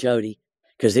too, Jody,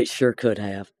 because it sure could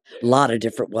have. A lot of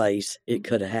different ways it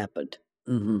could have happened.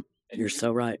 Mm-hmm. You're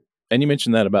so right. And you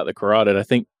mentioned that about the carotid.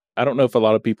 I don't know if a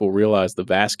lot of people realize the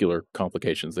vascular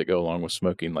complications that go along with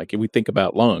smoking. Like we think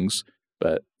about lungs,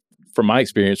 but from my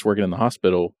experience working in the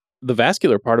hospital, the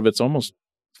vascular part of it's almost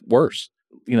worse.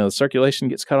 The circulation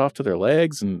gets cut off to their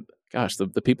legs, and gosh, the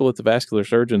people that the vascular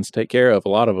surgeons take care of, a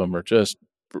lot of them are just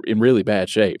in really bad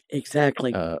shape.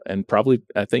 Exactly. And probably,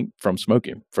 I think, from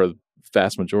smoking for the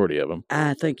vast majority of them.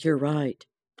 I think you're right.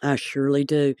 I surely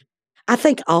do. I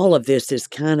think all of this is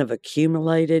kind of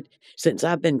accumulated since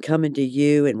I've been coming to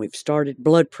you, and we've started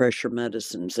blood pressure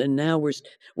medicines, and now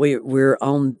we're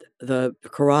on the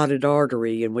carotid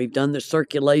artery, and we've done the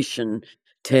circulation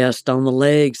test on the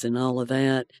legs and all of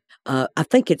that. I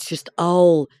think it's just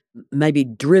all maybe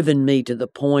driven me to the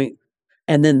point,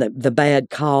 and then the bad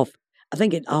cough. I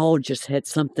think it all just had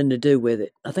something to do with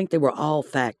it. I think they were all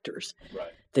factors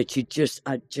that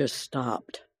I just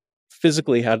stopped.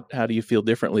 Physically, how do you feel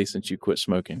differently since you quit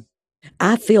smoking?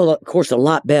 I feel, of course, a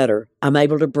lot better. I'm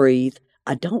able to breathe.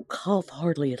 I don't cough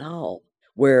hardly at all.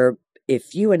 Where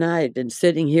if you and I had been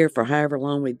sitting here for however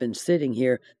long we've been sitting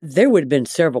here, there would have been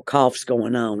several coughs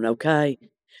going on, okay?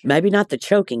 Maybe not the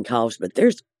choking coughs, but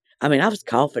I was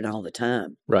coughing all the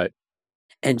time. Right.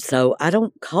 And so I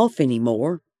don't cough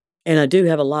anymore. And I do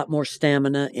have a lot more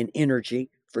stamina and energy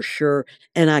for sure.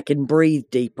 And I can breathe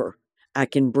deeper. I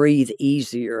can breathe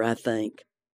easier, I think.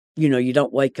 You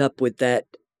don't wake up with that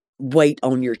weight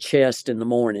on your chest in the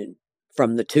morning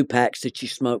from the 2 packs that you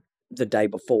smoked the day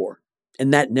before.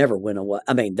 And that never went away.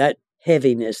 That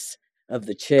heaviness of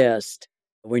the chest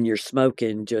when you're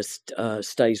smoking just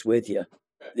stays with you.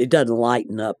 It doesn't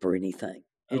lighten up or anything.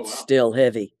 It's still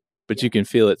heavy. But you can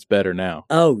feel it's better now.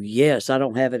 Oh, yes. I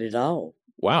don't have it at all.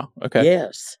 Wow. Okay.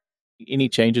 Yes. Any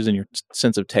changes in your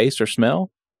sense of taste or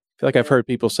smell? I feel like I've heard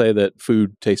people say that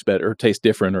food tastes better or tastes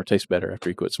different or tastes better after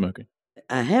you quit smoking.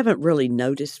 I haven't really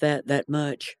noticed that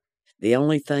much. The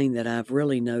only thing that I've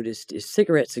really noticed is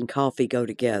cigarettes and coffee go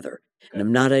together, and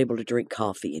I'm not able to drink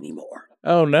coffee anymore.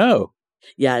 Oh, no.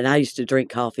 Yeah, and I used to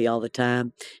drink coffee all the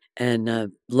time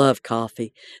and love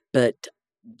coffee, but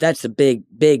that's a big,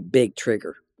 big, big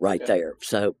trigger right there.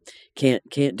 So can't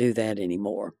do that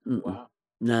anymore. Wow.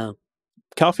 No.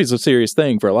 Coffee's a serious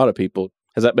thing for a lot of people.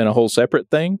 Has that been a whole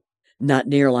separate thing? Not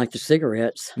near like the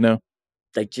cigarettes. No.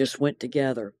 They just went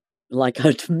together. like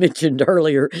I mentioned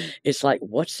earlier, it's like,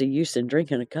 what's the use in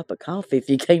drinking a cup of coffee if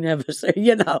you can't have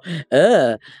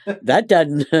that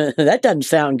doesn't that doesn't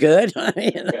sound good.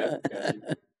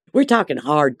 We're talking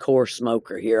hardcore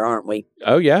smoker here, aren't we?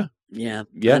 Oh, yeah. Yeah, I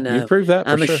Yeah, know. you've proved that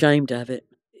for I'm sure. ashamed of it.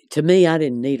 To me, I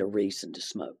didn't need a reason to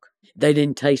smoke. They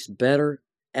didn't taste better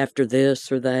after this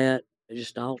or that. They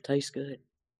just all taste good.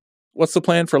 What's the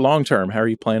plan for long term? How are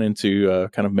you planning to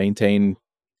kind of maintain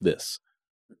this?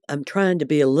 I'm trying to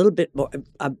be a little bit more.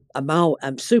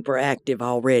 I'm super active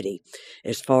already,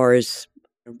 as far as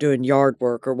doing yard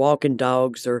work or walking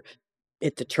dogs or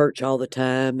at the church all the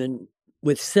time, and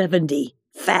with 70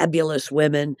 fabulous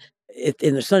women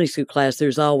in the Sunday school class.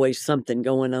 There's always something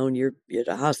going on. You're at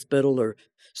a hospital or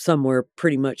somewhere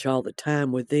pretty much all the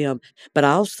time with them. But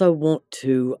I also want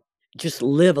to just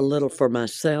live a little for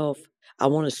myself. I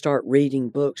want to start reading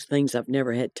books, things I've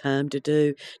never had time to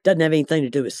do. Doesn't have anything to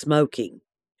do with smoking,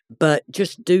 but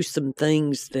just do some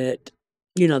things that,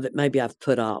 that maybe I've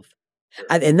put off.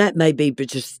 And that may be but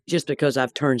just because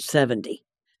I've turned 70.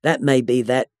 That may be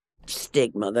that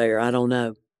stigma there. I don't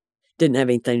know. Didn't have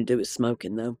anything to do with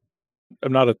smoking, though.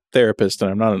 I'm not a therapist and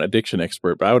I'm not an addiction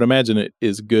expert, but I would imagine it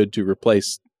is good to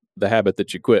replace the habit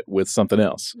that you quit with something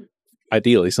else.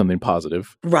 Ideally, something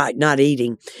positive. Right, not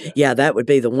eating. Yeah, that would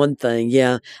be the one thing.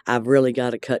 Yeah, I've really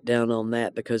got to cut down on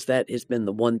that because that has been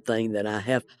the one thing that I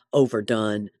have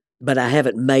overdone. But I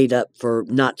haven't made up for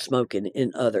not smoking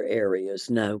in other areas.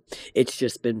 No, it's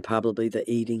just been probably the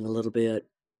eating a little bit.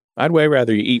 I'd way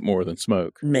rather you eat more than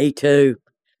smoke. Me too.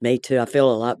 Me too. I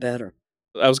feel a lot better.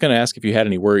 I was going to ask if you had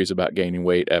any worries about gaining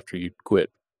weight after you quit.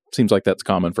 Seems like that's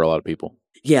common for a lot of people.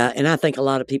 Yeah, and I think a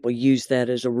lot of people use that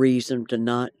as a reason to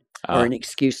not, or an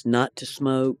excuse not to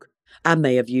smoke. I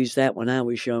may have used that when I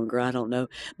was younger, I don't know.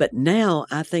 But now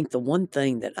I think the one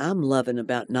thing that I'm loving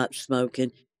about not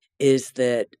smoking is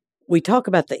that we talk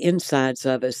about the insides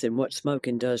of us and what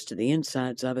smoking does to the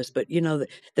insides of us, but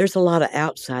there's a lot of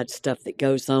outside stuff that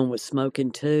goes on with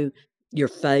smoking too. Your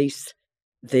face,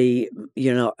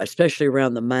 especially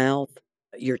around the mouth,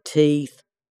 your teeth,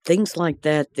 things like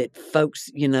that folks,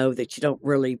 that you don't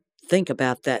really think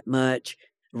about that much,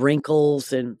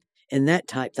 wrinkles and that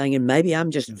type thing. And maybe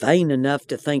I'm just vain enough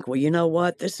to think, well, you know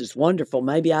what? This is wonderful.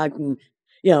 Maybe I can,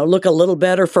 look a little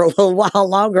better for a little while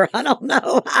longer. I don't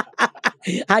know.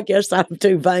 I guess I'm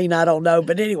too vain. I don't know.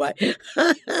 But anyway.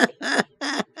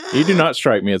 You do not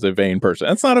strike me as a vain person.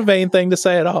 That's not a vain thing to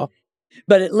say at all.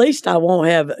 But at least I won't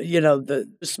have, the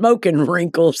smoking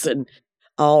wrinkles and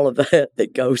all of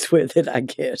that goes with it, I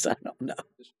guess. I don't know.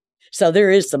 So there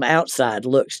is some outside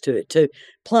looks to it too.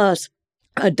 Plus,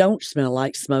 I don't smell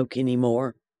like smoke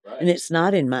anymore. Right. And it's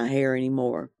not in my hair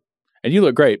anymore. And you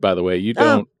look great, by the way. You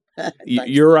don't.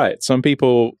 You're right. Some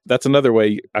people, that's another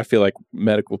way I feel like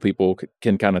medical people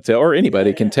can kind of tell, or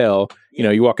anybody can tell.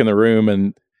 You walk in the room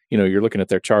and, you're looking at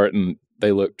their chart and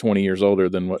they look 20 years older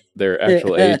than what their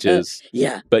actual age is.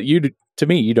 Yeah. But to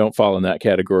me, you don't fall in that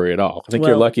category at all. I think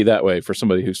you're lucky that way for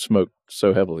somebody who smoked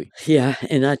so heavily. Yeah.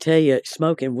 And I tell you,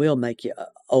 smoking will make you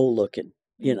old looking,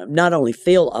 not only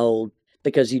feel old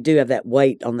because you do have that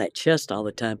weight on that chest all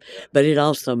the time, but it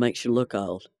also makes you look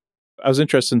old. I was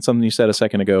interested in something you said a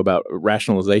second ago about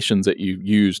rationalizations that you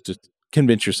use to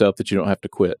convince yourself that you don't have to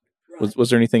quit. Right.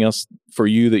 Was there anything else for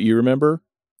you that you remember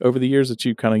over the years that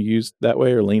you kind of used that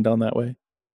way or leaned on that way?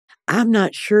 I'm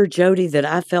not sure, Jody, that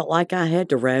I felt like I had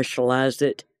to rationalize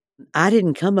it. I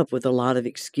didn't come up with a lot of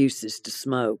excuses to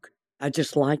smoke. I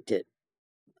just liked it.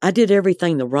 I did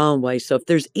everything the wrong way. So if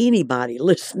there's anybody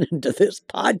listening to this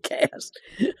podcast,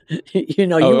 you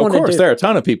want to of course, there are a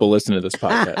ton of people listening to this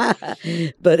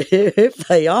podcast. But if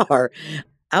they are,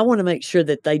 I want to make sure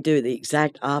that they do the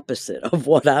exact opposite of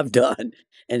what I've done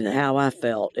and how I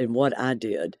felt and what I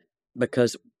did,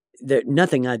 because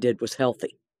nothing I did was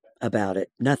healthy about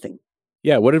it. Nothing.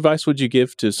 Yeah. What advice would you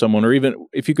give to someone, or even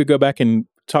if you could go back and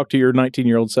talk to your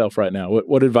 19-year-old self right now,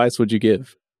 what advice would you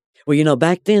give? Well,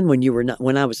 back then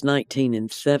when I was 19 in the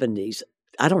 70s,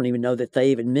 I don't even know that they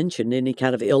even mentioned any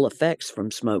kind of ill effects from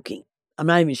smoking. I'm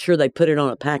not even sure they put it on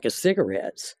a pack of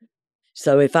cigarettes.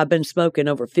 So if I've been smoking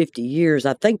over 50 years,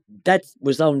 I think that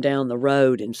was on down the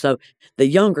road. And so the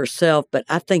younger self, but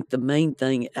I think the main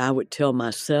thing I would tell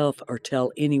myself or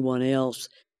tell anyone else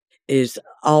is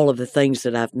all of the things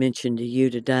that I've mentioned to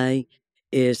you today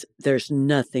is there's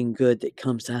nothing good that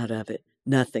comes out of it.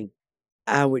 Nothing.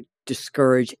 I would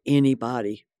discourage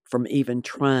anybody from even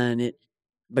trying it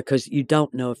because you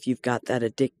don't know if you've got that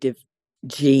addictive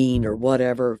gene or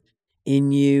whatever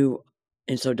in you.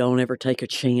 And so don't ever take a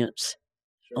chance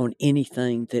on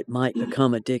anything that might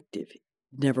become addictive.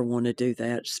 Never want to do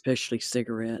that, especially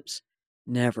cigarettes.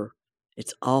 Never.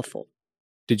 It's awful.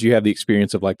 Did you have the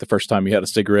experience of like the first time you had a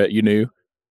cigarette, you knew?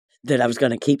 That I was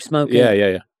going to keep smoking?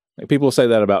 Yeah. Like people say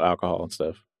that about alcohol and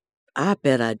stuff. I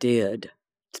bet I did.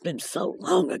 It's been so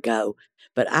long ago,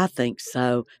 but I think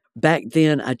so. Back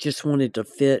then, I just wanted to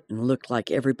fit and look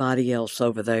like everybody else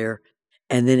over there.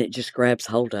 And then it just grabs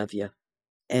hold of you.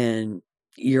 And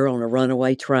you're on a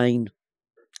runaway train,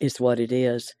 is what it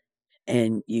is.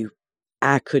 And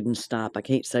I couldn't stop. I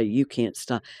can't say you can't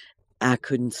stop. I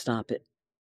couldn't stop it.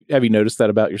 Have you noticed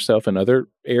that about yourself in other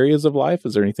areas of life?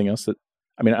 Is there anything else that,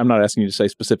 I mean, I'm not asking you to say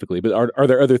specifically, but are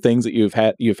there other things that you've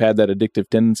had that addictive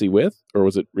tendency with, or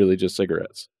was it really just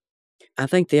cigarettes? I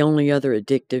think the only other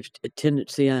addictive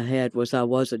tendency I had was I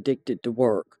was addicted to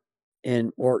work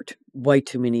and worked way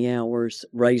too many hours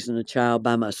raising a child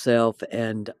by myself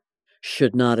and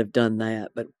should not have done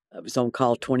that. But I was on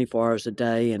call 24 hours a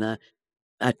day, and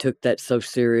I took that so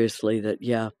seriously that,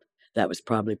 yeah, that was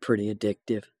probably pretty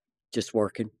addictive, just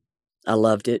working. I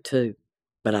loved it too,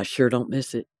 but I sure don't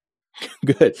miss it.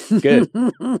 Good.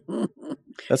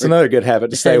 That's another good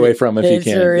habit to stay away from if you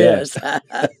can. Sure is.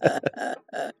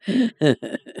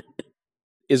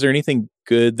 Is there anything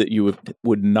good that you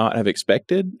would not have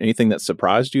expected? Anything that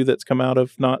surprised you that's come out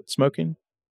of not smoking?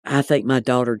 I think my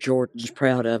daughter Jordan's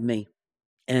proud of me,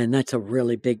 and that's a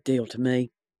really big deal to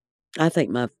me. I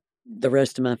think the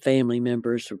rest of my family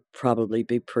members would probably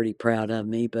be pretty proud of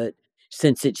me, but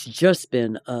since it's just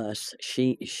been us,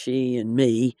 she and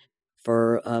me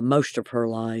for most of her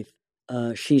life,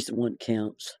 she's the one that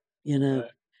counts. You know,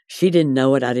 Right. She didn't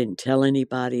know it. I didn't tell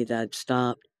anybody that I'd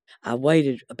stopped. I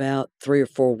waited about 3 or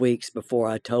 4 weeks before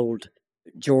I told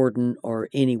Jordan or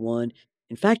anyone.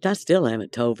 In fact, I still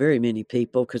haven't told very many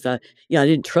people because I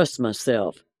didn't trust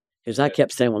myself. Because I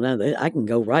kept saying, well, now I can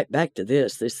go right back to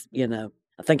this.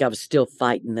 I think I was still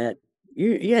fighting that.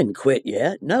 You hadn't quit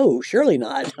yet. No, surely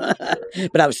not.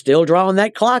 But I was still drawing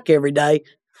that clock every day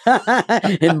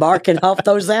and marking off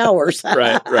those hours.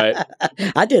 Right.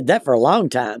 I did that for a long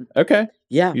time. Okay.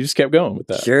 Yeah. You just kept going with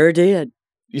that. Sure did.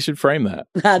 You should frame that.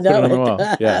 I know. Put it on the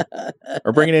wall. Yeah.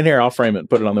 Or bring it in here. I'll frame it and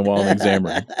put it on the wall in the exam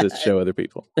room to show other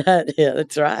people. Yeah,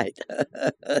 that's right.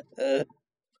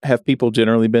 Have people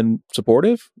generally been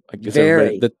supportive? Like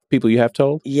Very. The people you have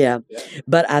told? Yeah.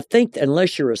 But I think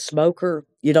unless you're a smoker,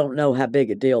 you don't know how big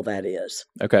a deal that is.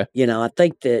 Okay. I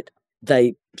think that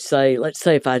they say, let's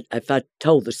say if I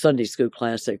told the Sunday school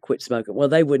class they quit smoking, well,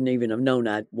 they wouldn't even have known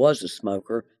I was a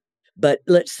smoker. But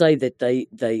let's say that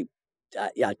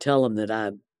I tell them that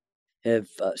I have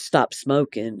stopped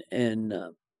smoking, and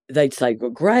they'd say,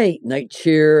 well, great, and they'd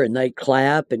cheer and they'd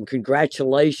clap and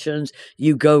congratulations,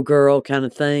 you go girl, kind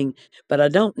of thing. But I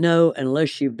don't know,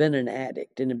 unless you've been an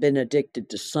addict and have been addicted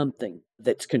to something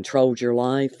that's controlled your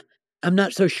life, I'm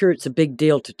not so sure it's a big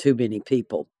deal to too many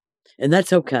people. And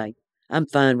that's okay. I'm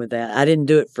fine with that. I didn't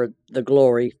do it for the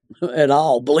glory at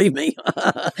all, believe me.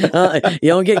 You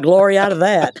don't get glory out of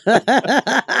that.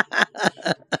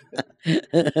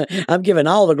 I'm giving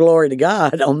all the glory to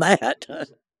God on that.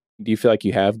 Do you feel like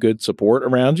you have good support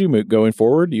around you going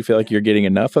forward? Do you feel like you're getting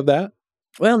enough of that?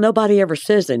 Well, nobody ever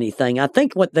says anything. I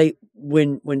think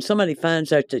when somebody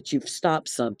finds out that you've stopped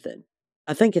something,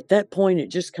 I think at that point it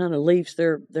just kind of leaves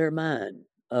their mind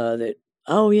that,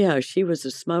 oh yeah, she was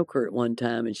a smoker at one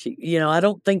time, and I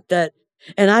don't think that,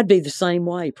 and I'd be the same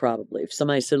way probably if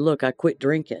somebody said, look, I quit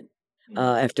drinking.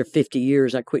 After 50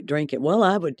 years, I quit drinking. Well,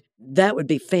 that would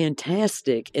be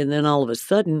fantastic. And then all of a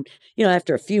sudden,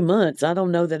 after a few months, I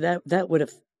don't know that would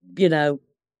have,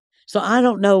 so I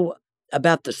don't know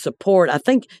about the support. I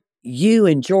think you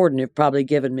and Jordan have probably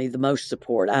given me the most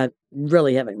support. I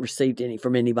really haven't received any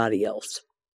from anybody else.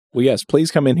 Well, yes,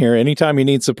 please come in here anytime you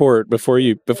need support before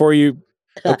you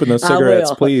open those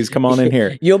cigarettes. Please come on in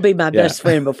here. You'll be my best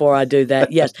friend before I do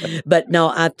that. Yes. But no,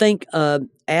 I think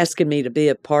asking me to be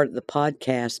a part of the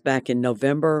podcast back in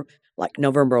November, like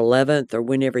November 11th or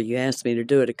whenever you asked me to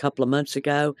do it a couple of months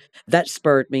ago, that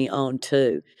spurred me on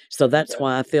too. So that's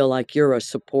why I feel like you're a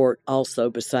support also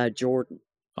beside Jordan.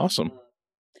 Awesome.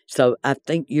 So I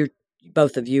think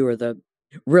both of you are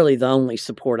really the only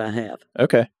support I have.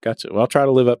 Okay, gotcha. Well, I'll try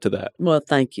to live up to that. Well,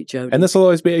 thank you, Jody. And this will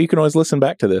always be, you can always listen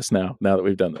back to this now that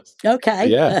we've done this. Okay.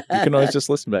 Yeah, you can always just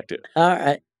listen back to it. All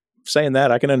right. Saying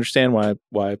that, I can understand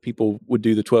why people would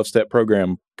do the 12-step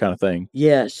program kind of thing.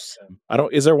 Yes.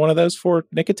 Is there one of those for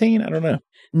nicotine? I don't know.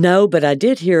 No, but I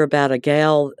did hear about a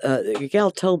gal. A gal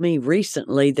told me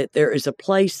recently that there is a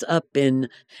place up in,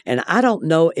 and I don't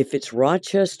know if it's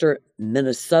Rochester,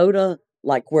 Minnesota,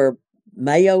 like where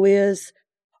Mayo is,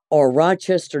 or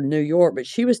Rochester, New York. But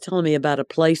she was telling me about a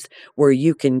place where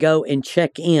you can go and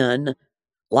check in,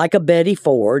 like a Betty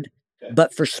Ford,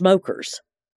 but for smokers.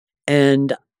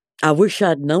 And I wish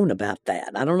I'd known about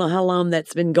that. I don't know how long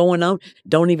that's been going on.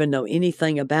 Don't even know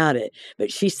anything about it.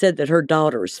 But she said that her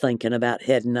daughter is thinking about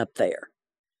heading up there,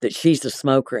 that she's a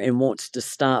smoker and wants to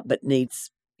stop, but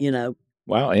needs,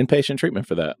 Wow, inpatient treatment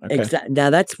for that. Okay. exactly. Now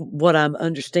that's what I'm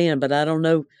understand, but I don't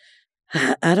know.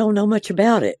 I don't know much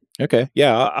about it. Okay.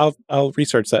 Yeah, I'll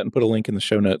research that and put a link in the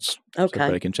show notes so Okay.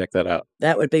 everybody can check that out.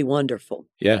 That would be wonderful.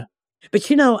 Yeah. But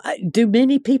do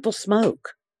many people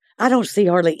smoke? I don't see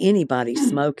hardly anybody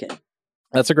smoking.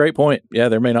 That's a great point. Yeah,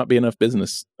 there may not be enough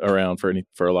business around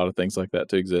for a lot of things like that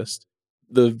to exist.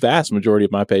 The vast majority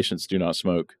of my patients do not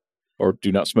smoke or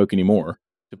do not smoke anymore.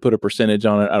 To put a percentage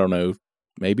on it, I don't know,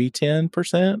 maybe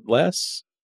 10% less.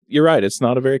 You're right. It's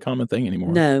not a very common thing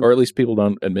anymore. No. Or at least people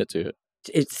don't admit to it.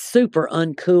 It's super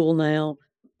uncool now.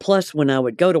 Plus, when I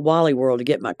would go to Wally World to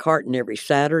get my carton every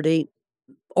Saturday,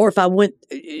 or if I went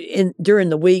during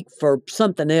the week for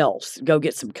something else, go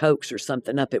get some Cokes or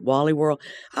something up at Wally World,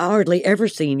 I hardly ever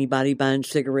see anybody buying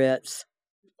cigarettes.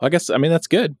 I guess, that's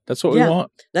good. That's what we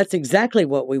want. That's exactly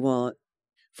what we want.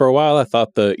 For a while, I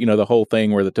thought the whole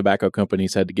thing where the tobacco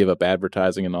companies had to give up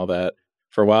advertising and all that.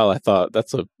 For a while, I thought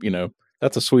that's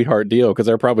a sweetheart deal because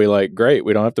they're probably like, great,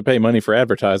 we don't have to pay money for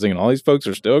advertising, and all these folks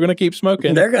are still going to keep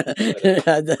smoking. They're gonna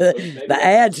the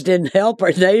ads didn't help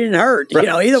or they didn't hurt. Right,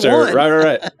 Either one.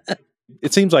 Right.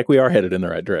 It seems like we are headed in the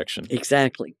right direction.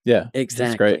 Exactly. Yeah, exactly.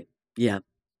 That's great. Yeah,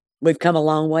 we've come a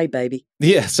long way, baby.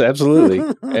 Yes, absolutely,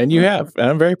 and you have, and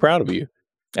I'm very proud of you.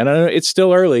 And I know it's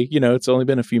still early. It's only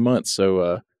been a few months,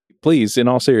 so please, in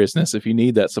all seriousness, if you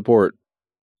need that support,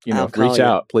 reach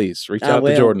out. Please reach out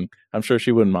to Jordan. I'm sure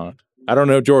she wouldn't mind. I don't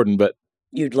know Jordan, but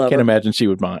you'd love can't her. Imagine she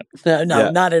would mind. No,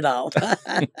 not at all.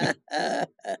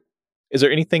 Is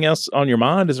there anything else on your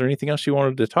mind? Is there anything else you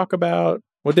wanted to talk about?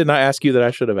 What didn't I ask you that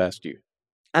I should have asked you?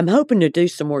 I'm hoping to do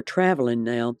some more traveling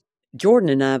now. Jordan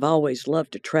and I have always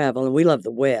loved to travel, and we love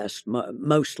the West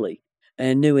mostly,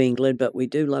 and New England, but we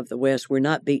do love the West. We're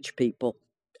not beach people.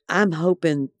 I'm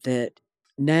hoping that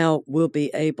now we'll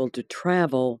be able to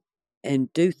travel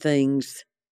and do things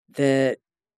that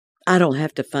I don't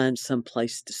have to find some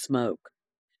place to smoke.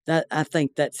 I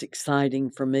think that's exciting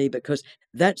for me because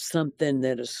that's something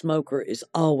that a smoker is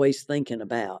always thinking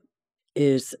about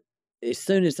is as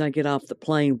soon as I get off the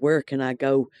plane, where can I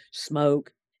go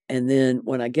smoke? And then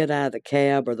when I get out of the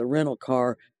cab or the rental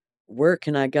car, where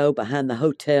can I go behind the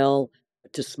hotel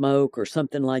to smoke or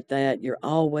something like that? You're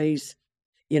always,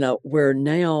 where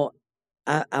now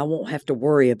I won't have to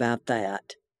worry about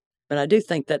that. But I do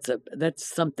think that's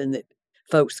something that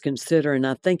folks consider, and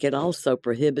I think it also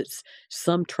prohibits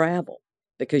some travel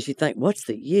because you think, what's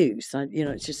the use?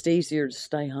 It's just easier to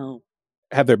stay home.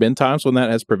 Have there been times when that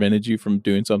has prevented you from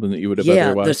doing something that you would have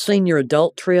otherwise? The senior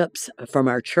adult trips from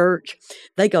our church,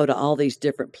 they go to all these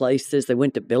different places. They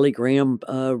went to Billy Graham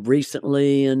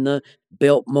recently and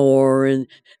Biltmore, and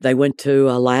they went to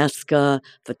Alaska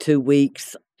for 2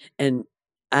 weeks. And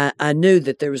I knew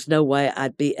that there was no way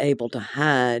I'd be able to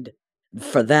hide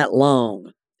for that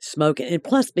long smoking, and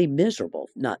plus be miserable.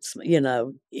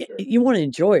 You want to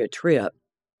enjoy a trip.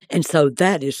 And so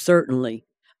that has certainly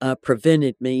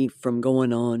prevented me from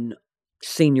going on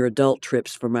senior adult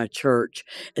trips for my church.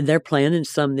 And they're planning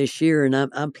some this year, and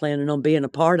I'm planning on being a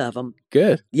part of them.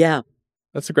 Good. Yeah.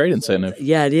 That's a great incentive.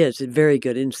 Yeah, it is. It's a very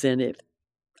good incentive.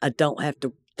 I don't have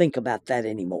to think about that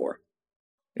anymore.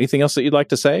 Anything else that you'd like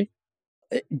to say?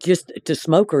 Just to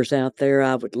smokers out there,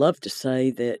 I would love to say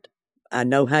that I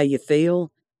know how you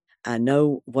feel. I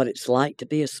know what it's like to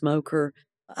be a smoker.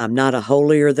 I'm not a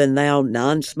holier than thou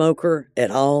non-smoker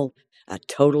at all. I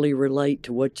totally relate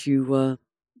to what you,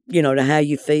 to how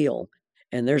you feel.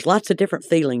 And there's lots of different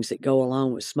feelings that go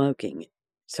along with smoking.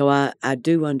 So I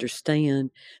do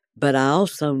understand, but I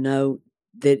also know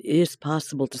that it is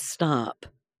possible to stop.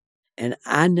 And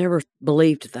I never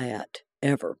believed that,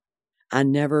 ever. I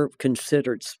never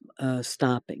considered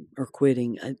stopping or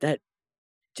quitting. That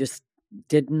just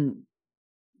didn't,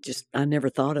 I never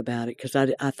thought about it because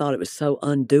I thought it was so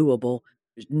undoable.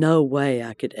 There's no way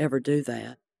I could ever do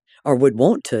that or would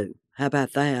want to. How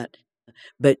about that?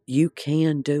 But you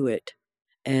can do it.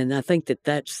 And I think that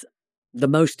that's the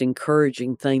most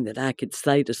encouraging thing that I could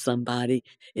say to somebody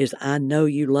is I know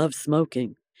you love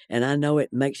smoking and I know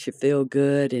it makes you feel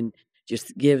good and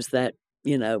just gives that,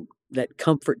 that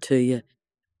comfort to you,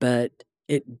 but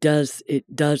it does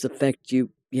affect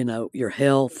you, your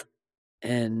health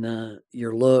and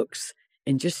your looks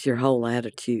and just your whole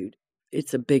attitude.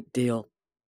 It's a big deal.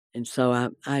 And so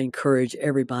I encourage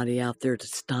everybody out there to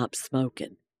stop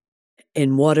smoking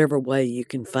in whatever way you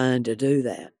can find to do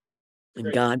that. And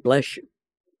great. God bless you.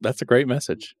 That's a great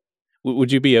message.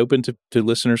 Would you be open to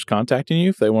listeners contacting you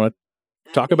if they want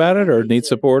talk about it or need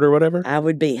support or whatever? I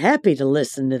would be happy to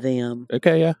listen to them.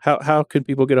 Okay, yeah. How could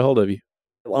people get a hold of you?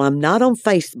 Well, I'm not on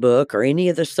Facebook or any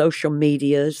of the social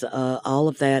medias, all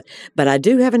of that, but I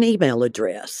do have an email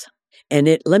address.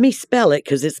 And let me spell it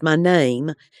because it's my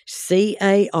name,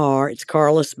 C-A-R, it's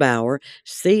Carlos Bauer,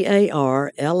 CarlosSBauer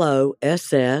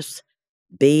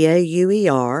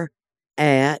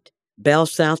at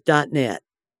bellsouth.net.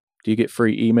 Do you get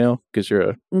free email because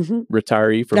you're a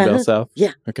retiree from Uh-huh. Bell South?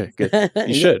 Yeah. Okay, good.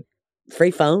 You should.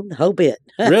 Free phone, the whole bit.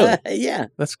 Really? Yeah.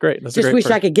 That's great. That's Just a great wish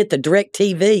perk. I could get the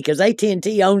DirecTV because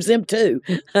AT&T owns them too.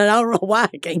 And I don't know why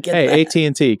I can't get that. Hey,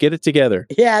 AT&T, get it together.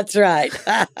 Yeah, that's right.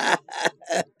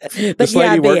 This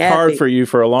lady worked hard for you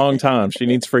for a long time. She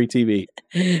needs free TV.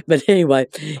 But anyway,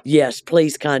 yes,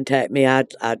 please contact me. I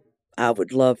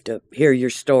would love to hear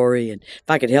your story, and if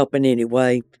I could help in any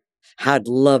way, I'd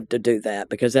love to do that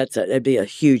because that'd be a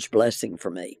huge blessing for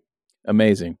me.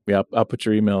 Amazing. Yeah, I'll put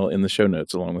your email in the show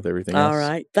notes along with everything else. All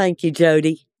right. Thank you,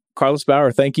 Jody. Carlos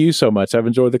Bauer, thank you so much. I've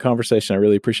enjoyed the conversation. I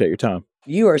really appreciate your time.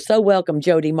 You are so welcome,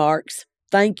 Jody Marks.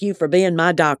 Thank you for being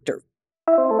my doctor.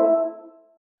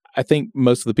 I think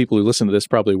most of the people who listen to this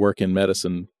probably work in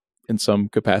medicine in some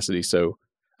capacity. So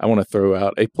I want to throw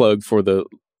out a plug for the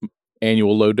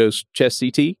annual low-dose chest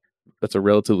CT. That's a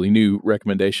relatively new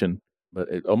recommendation.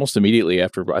 But almost immediately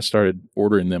after I started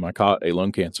ordering them, I caught a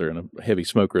lung cancer and a heavy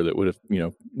smoker that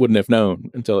wouldn't have known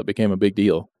until it became a big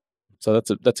deal. So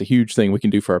that's a huge thing we can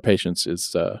do for our patients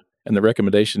and the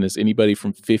recommendation is anybody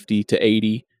from 50 to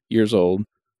 80 years old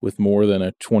with more than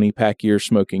a 20-pack year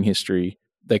smoking history,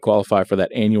 they qualify for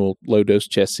that annual low-dose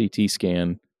chest CT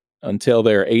scan until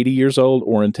they're 80 years old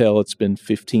or until it's been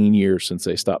 15 years since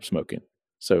they stopped smoking.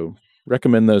 So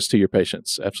recommend those to your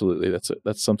patients. Absolutely.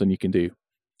 That's something you can do.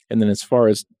 And then as far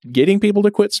as getting people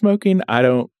to quit smoking,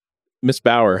 Miss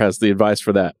Bauer has the advice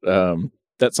for that.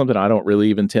 That's something I don't really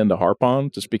even tend to harp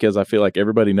on just because I feel like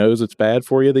everybody knows it's bad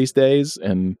for you these days.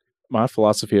 And my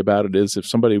philosophy about it is if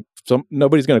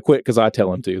nobody's going to quit because I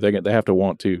tell them to, they have to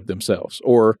want to themselves,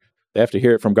 or they have to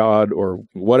hear it from God or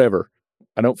whatever.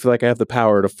 I don't feel like I have the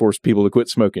power to force people to quit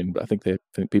smoking, but I think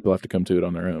people have to come to it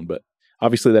on their own. But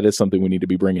obviously that is something we need to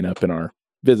be bringing up in our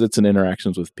visits and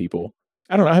interactions with people.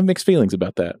 I don't know. I have mixed feelings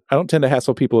about that. I don't tend to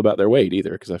hassle people about their weight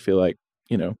either because I feel like,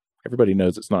 everybody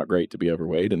knows it's not great to be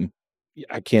overweight and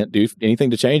I can't do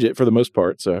anything to change it for the most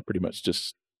part. So I pretty much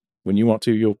just, when you want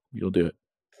to, you'll do it.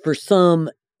 For some,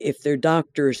 if they're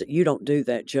doctors, you don't do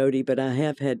that, Jody, but I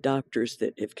have had doctors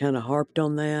that have kind of harped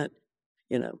on that,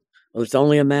 well, it's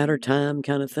only a matter of time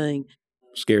kind of thing.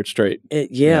 Scared straight.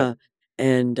 Yeah.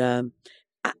 And I'm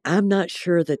not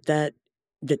sure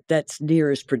that's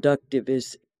near as productive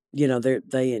as,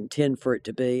 they intend for it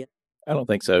to be. I don't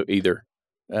think so either.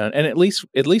 And at least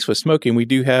with smoking, we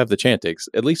do have the Chantix.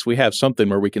 At least we have something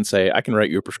where we can say, I can write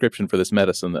you a prescription for this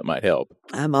medicine that might help.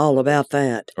 I'm all about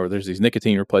that. Or there's these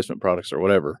nicotine replacement products or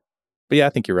whatever. But yeah, I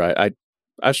think you're right.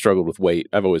 I've struggled with weight.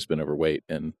 I've always been overweight.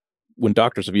 And when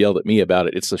doctors have yelled at me about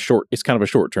it, it's kind of a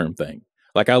short-term thing.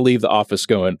 Like I leave the office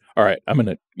going, all right, I'm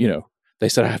going to, they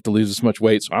said I have to lose this much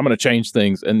weight, so I'm going to change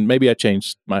things. And maybe I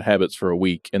changed my habits for a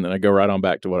week and then I go right on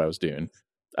back to what I was doing.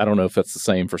 I don't know if that's the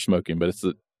same for smoking, but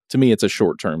to me, it's a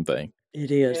short-term thing. It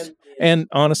is. And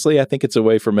honestly, I think it's a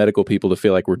way for medical people to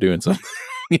feel like we're doing something.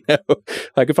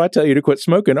 Like if I tell you to quit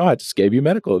smoking, I just gave you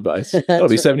medical advice. That'll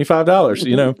be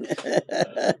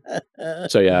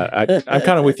 $75, So yeah, I'm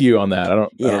kind of with you on that. I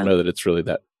don't know that it's really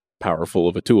that powerful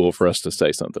of a tool for us to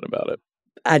say something about it.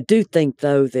 I do think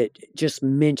though that just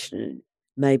mentioning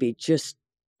maybe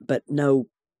but no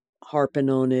harping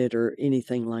on it or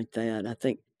anything like that. I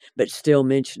think, but still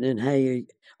mentioning, hey,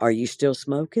 are you still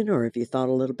smoking, or have you thought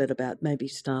a little bit about maybe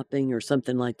stopping or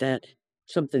something like that?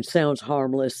 Something sounds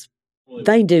harmless.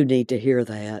 They do need to hear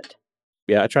that.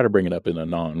 Yeah, I try to bring it up in a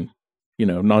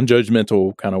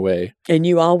non-judgmental kind of way. And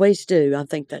you always do. I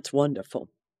think that's wonderful.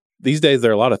 These days, there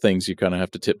are a lot of things you kind of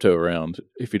have to tiptoe around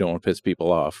if you don't want to piss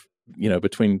people off.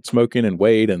 Between smoking and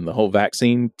weight and the whole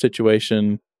vaccine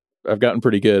situation, I've gotten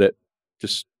pretty good at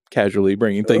just casually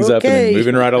bringing things up and then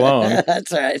moving right along.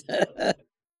 That's right.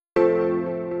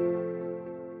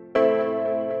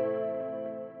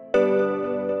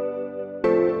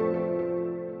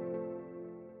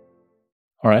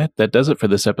 All right, that does it for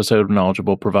this episode of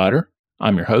Knowledgeable Provider.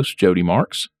 I'm your host, Jody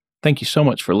Marks. Thank you so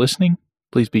much for listening.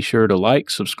 Please be sure to like,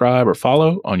 subscribe, or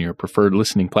follow on your preferred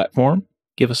listening platform.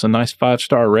 Give us a nice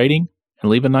 5-star rating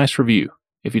and leave a nice review.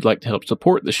 If you'd like to help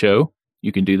support the show,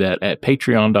 you can do that at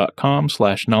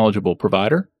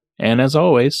patreon.com/knowledgeableprovider. And as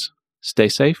always, stay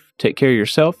safe, take care of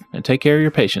yourself, and take care of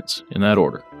your patients in that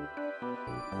order.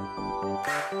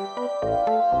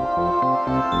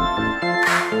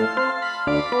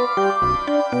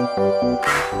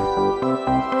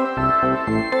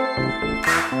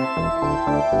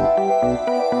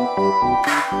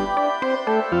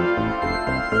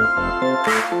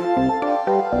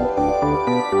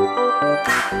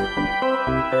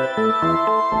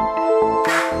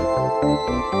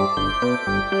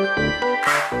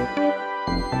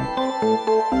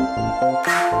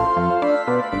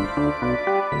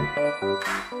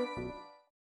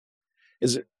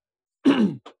 Is it?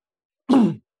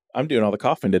 I'm doing all the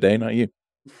coughing today, not you.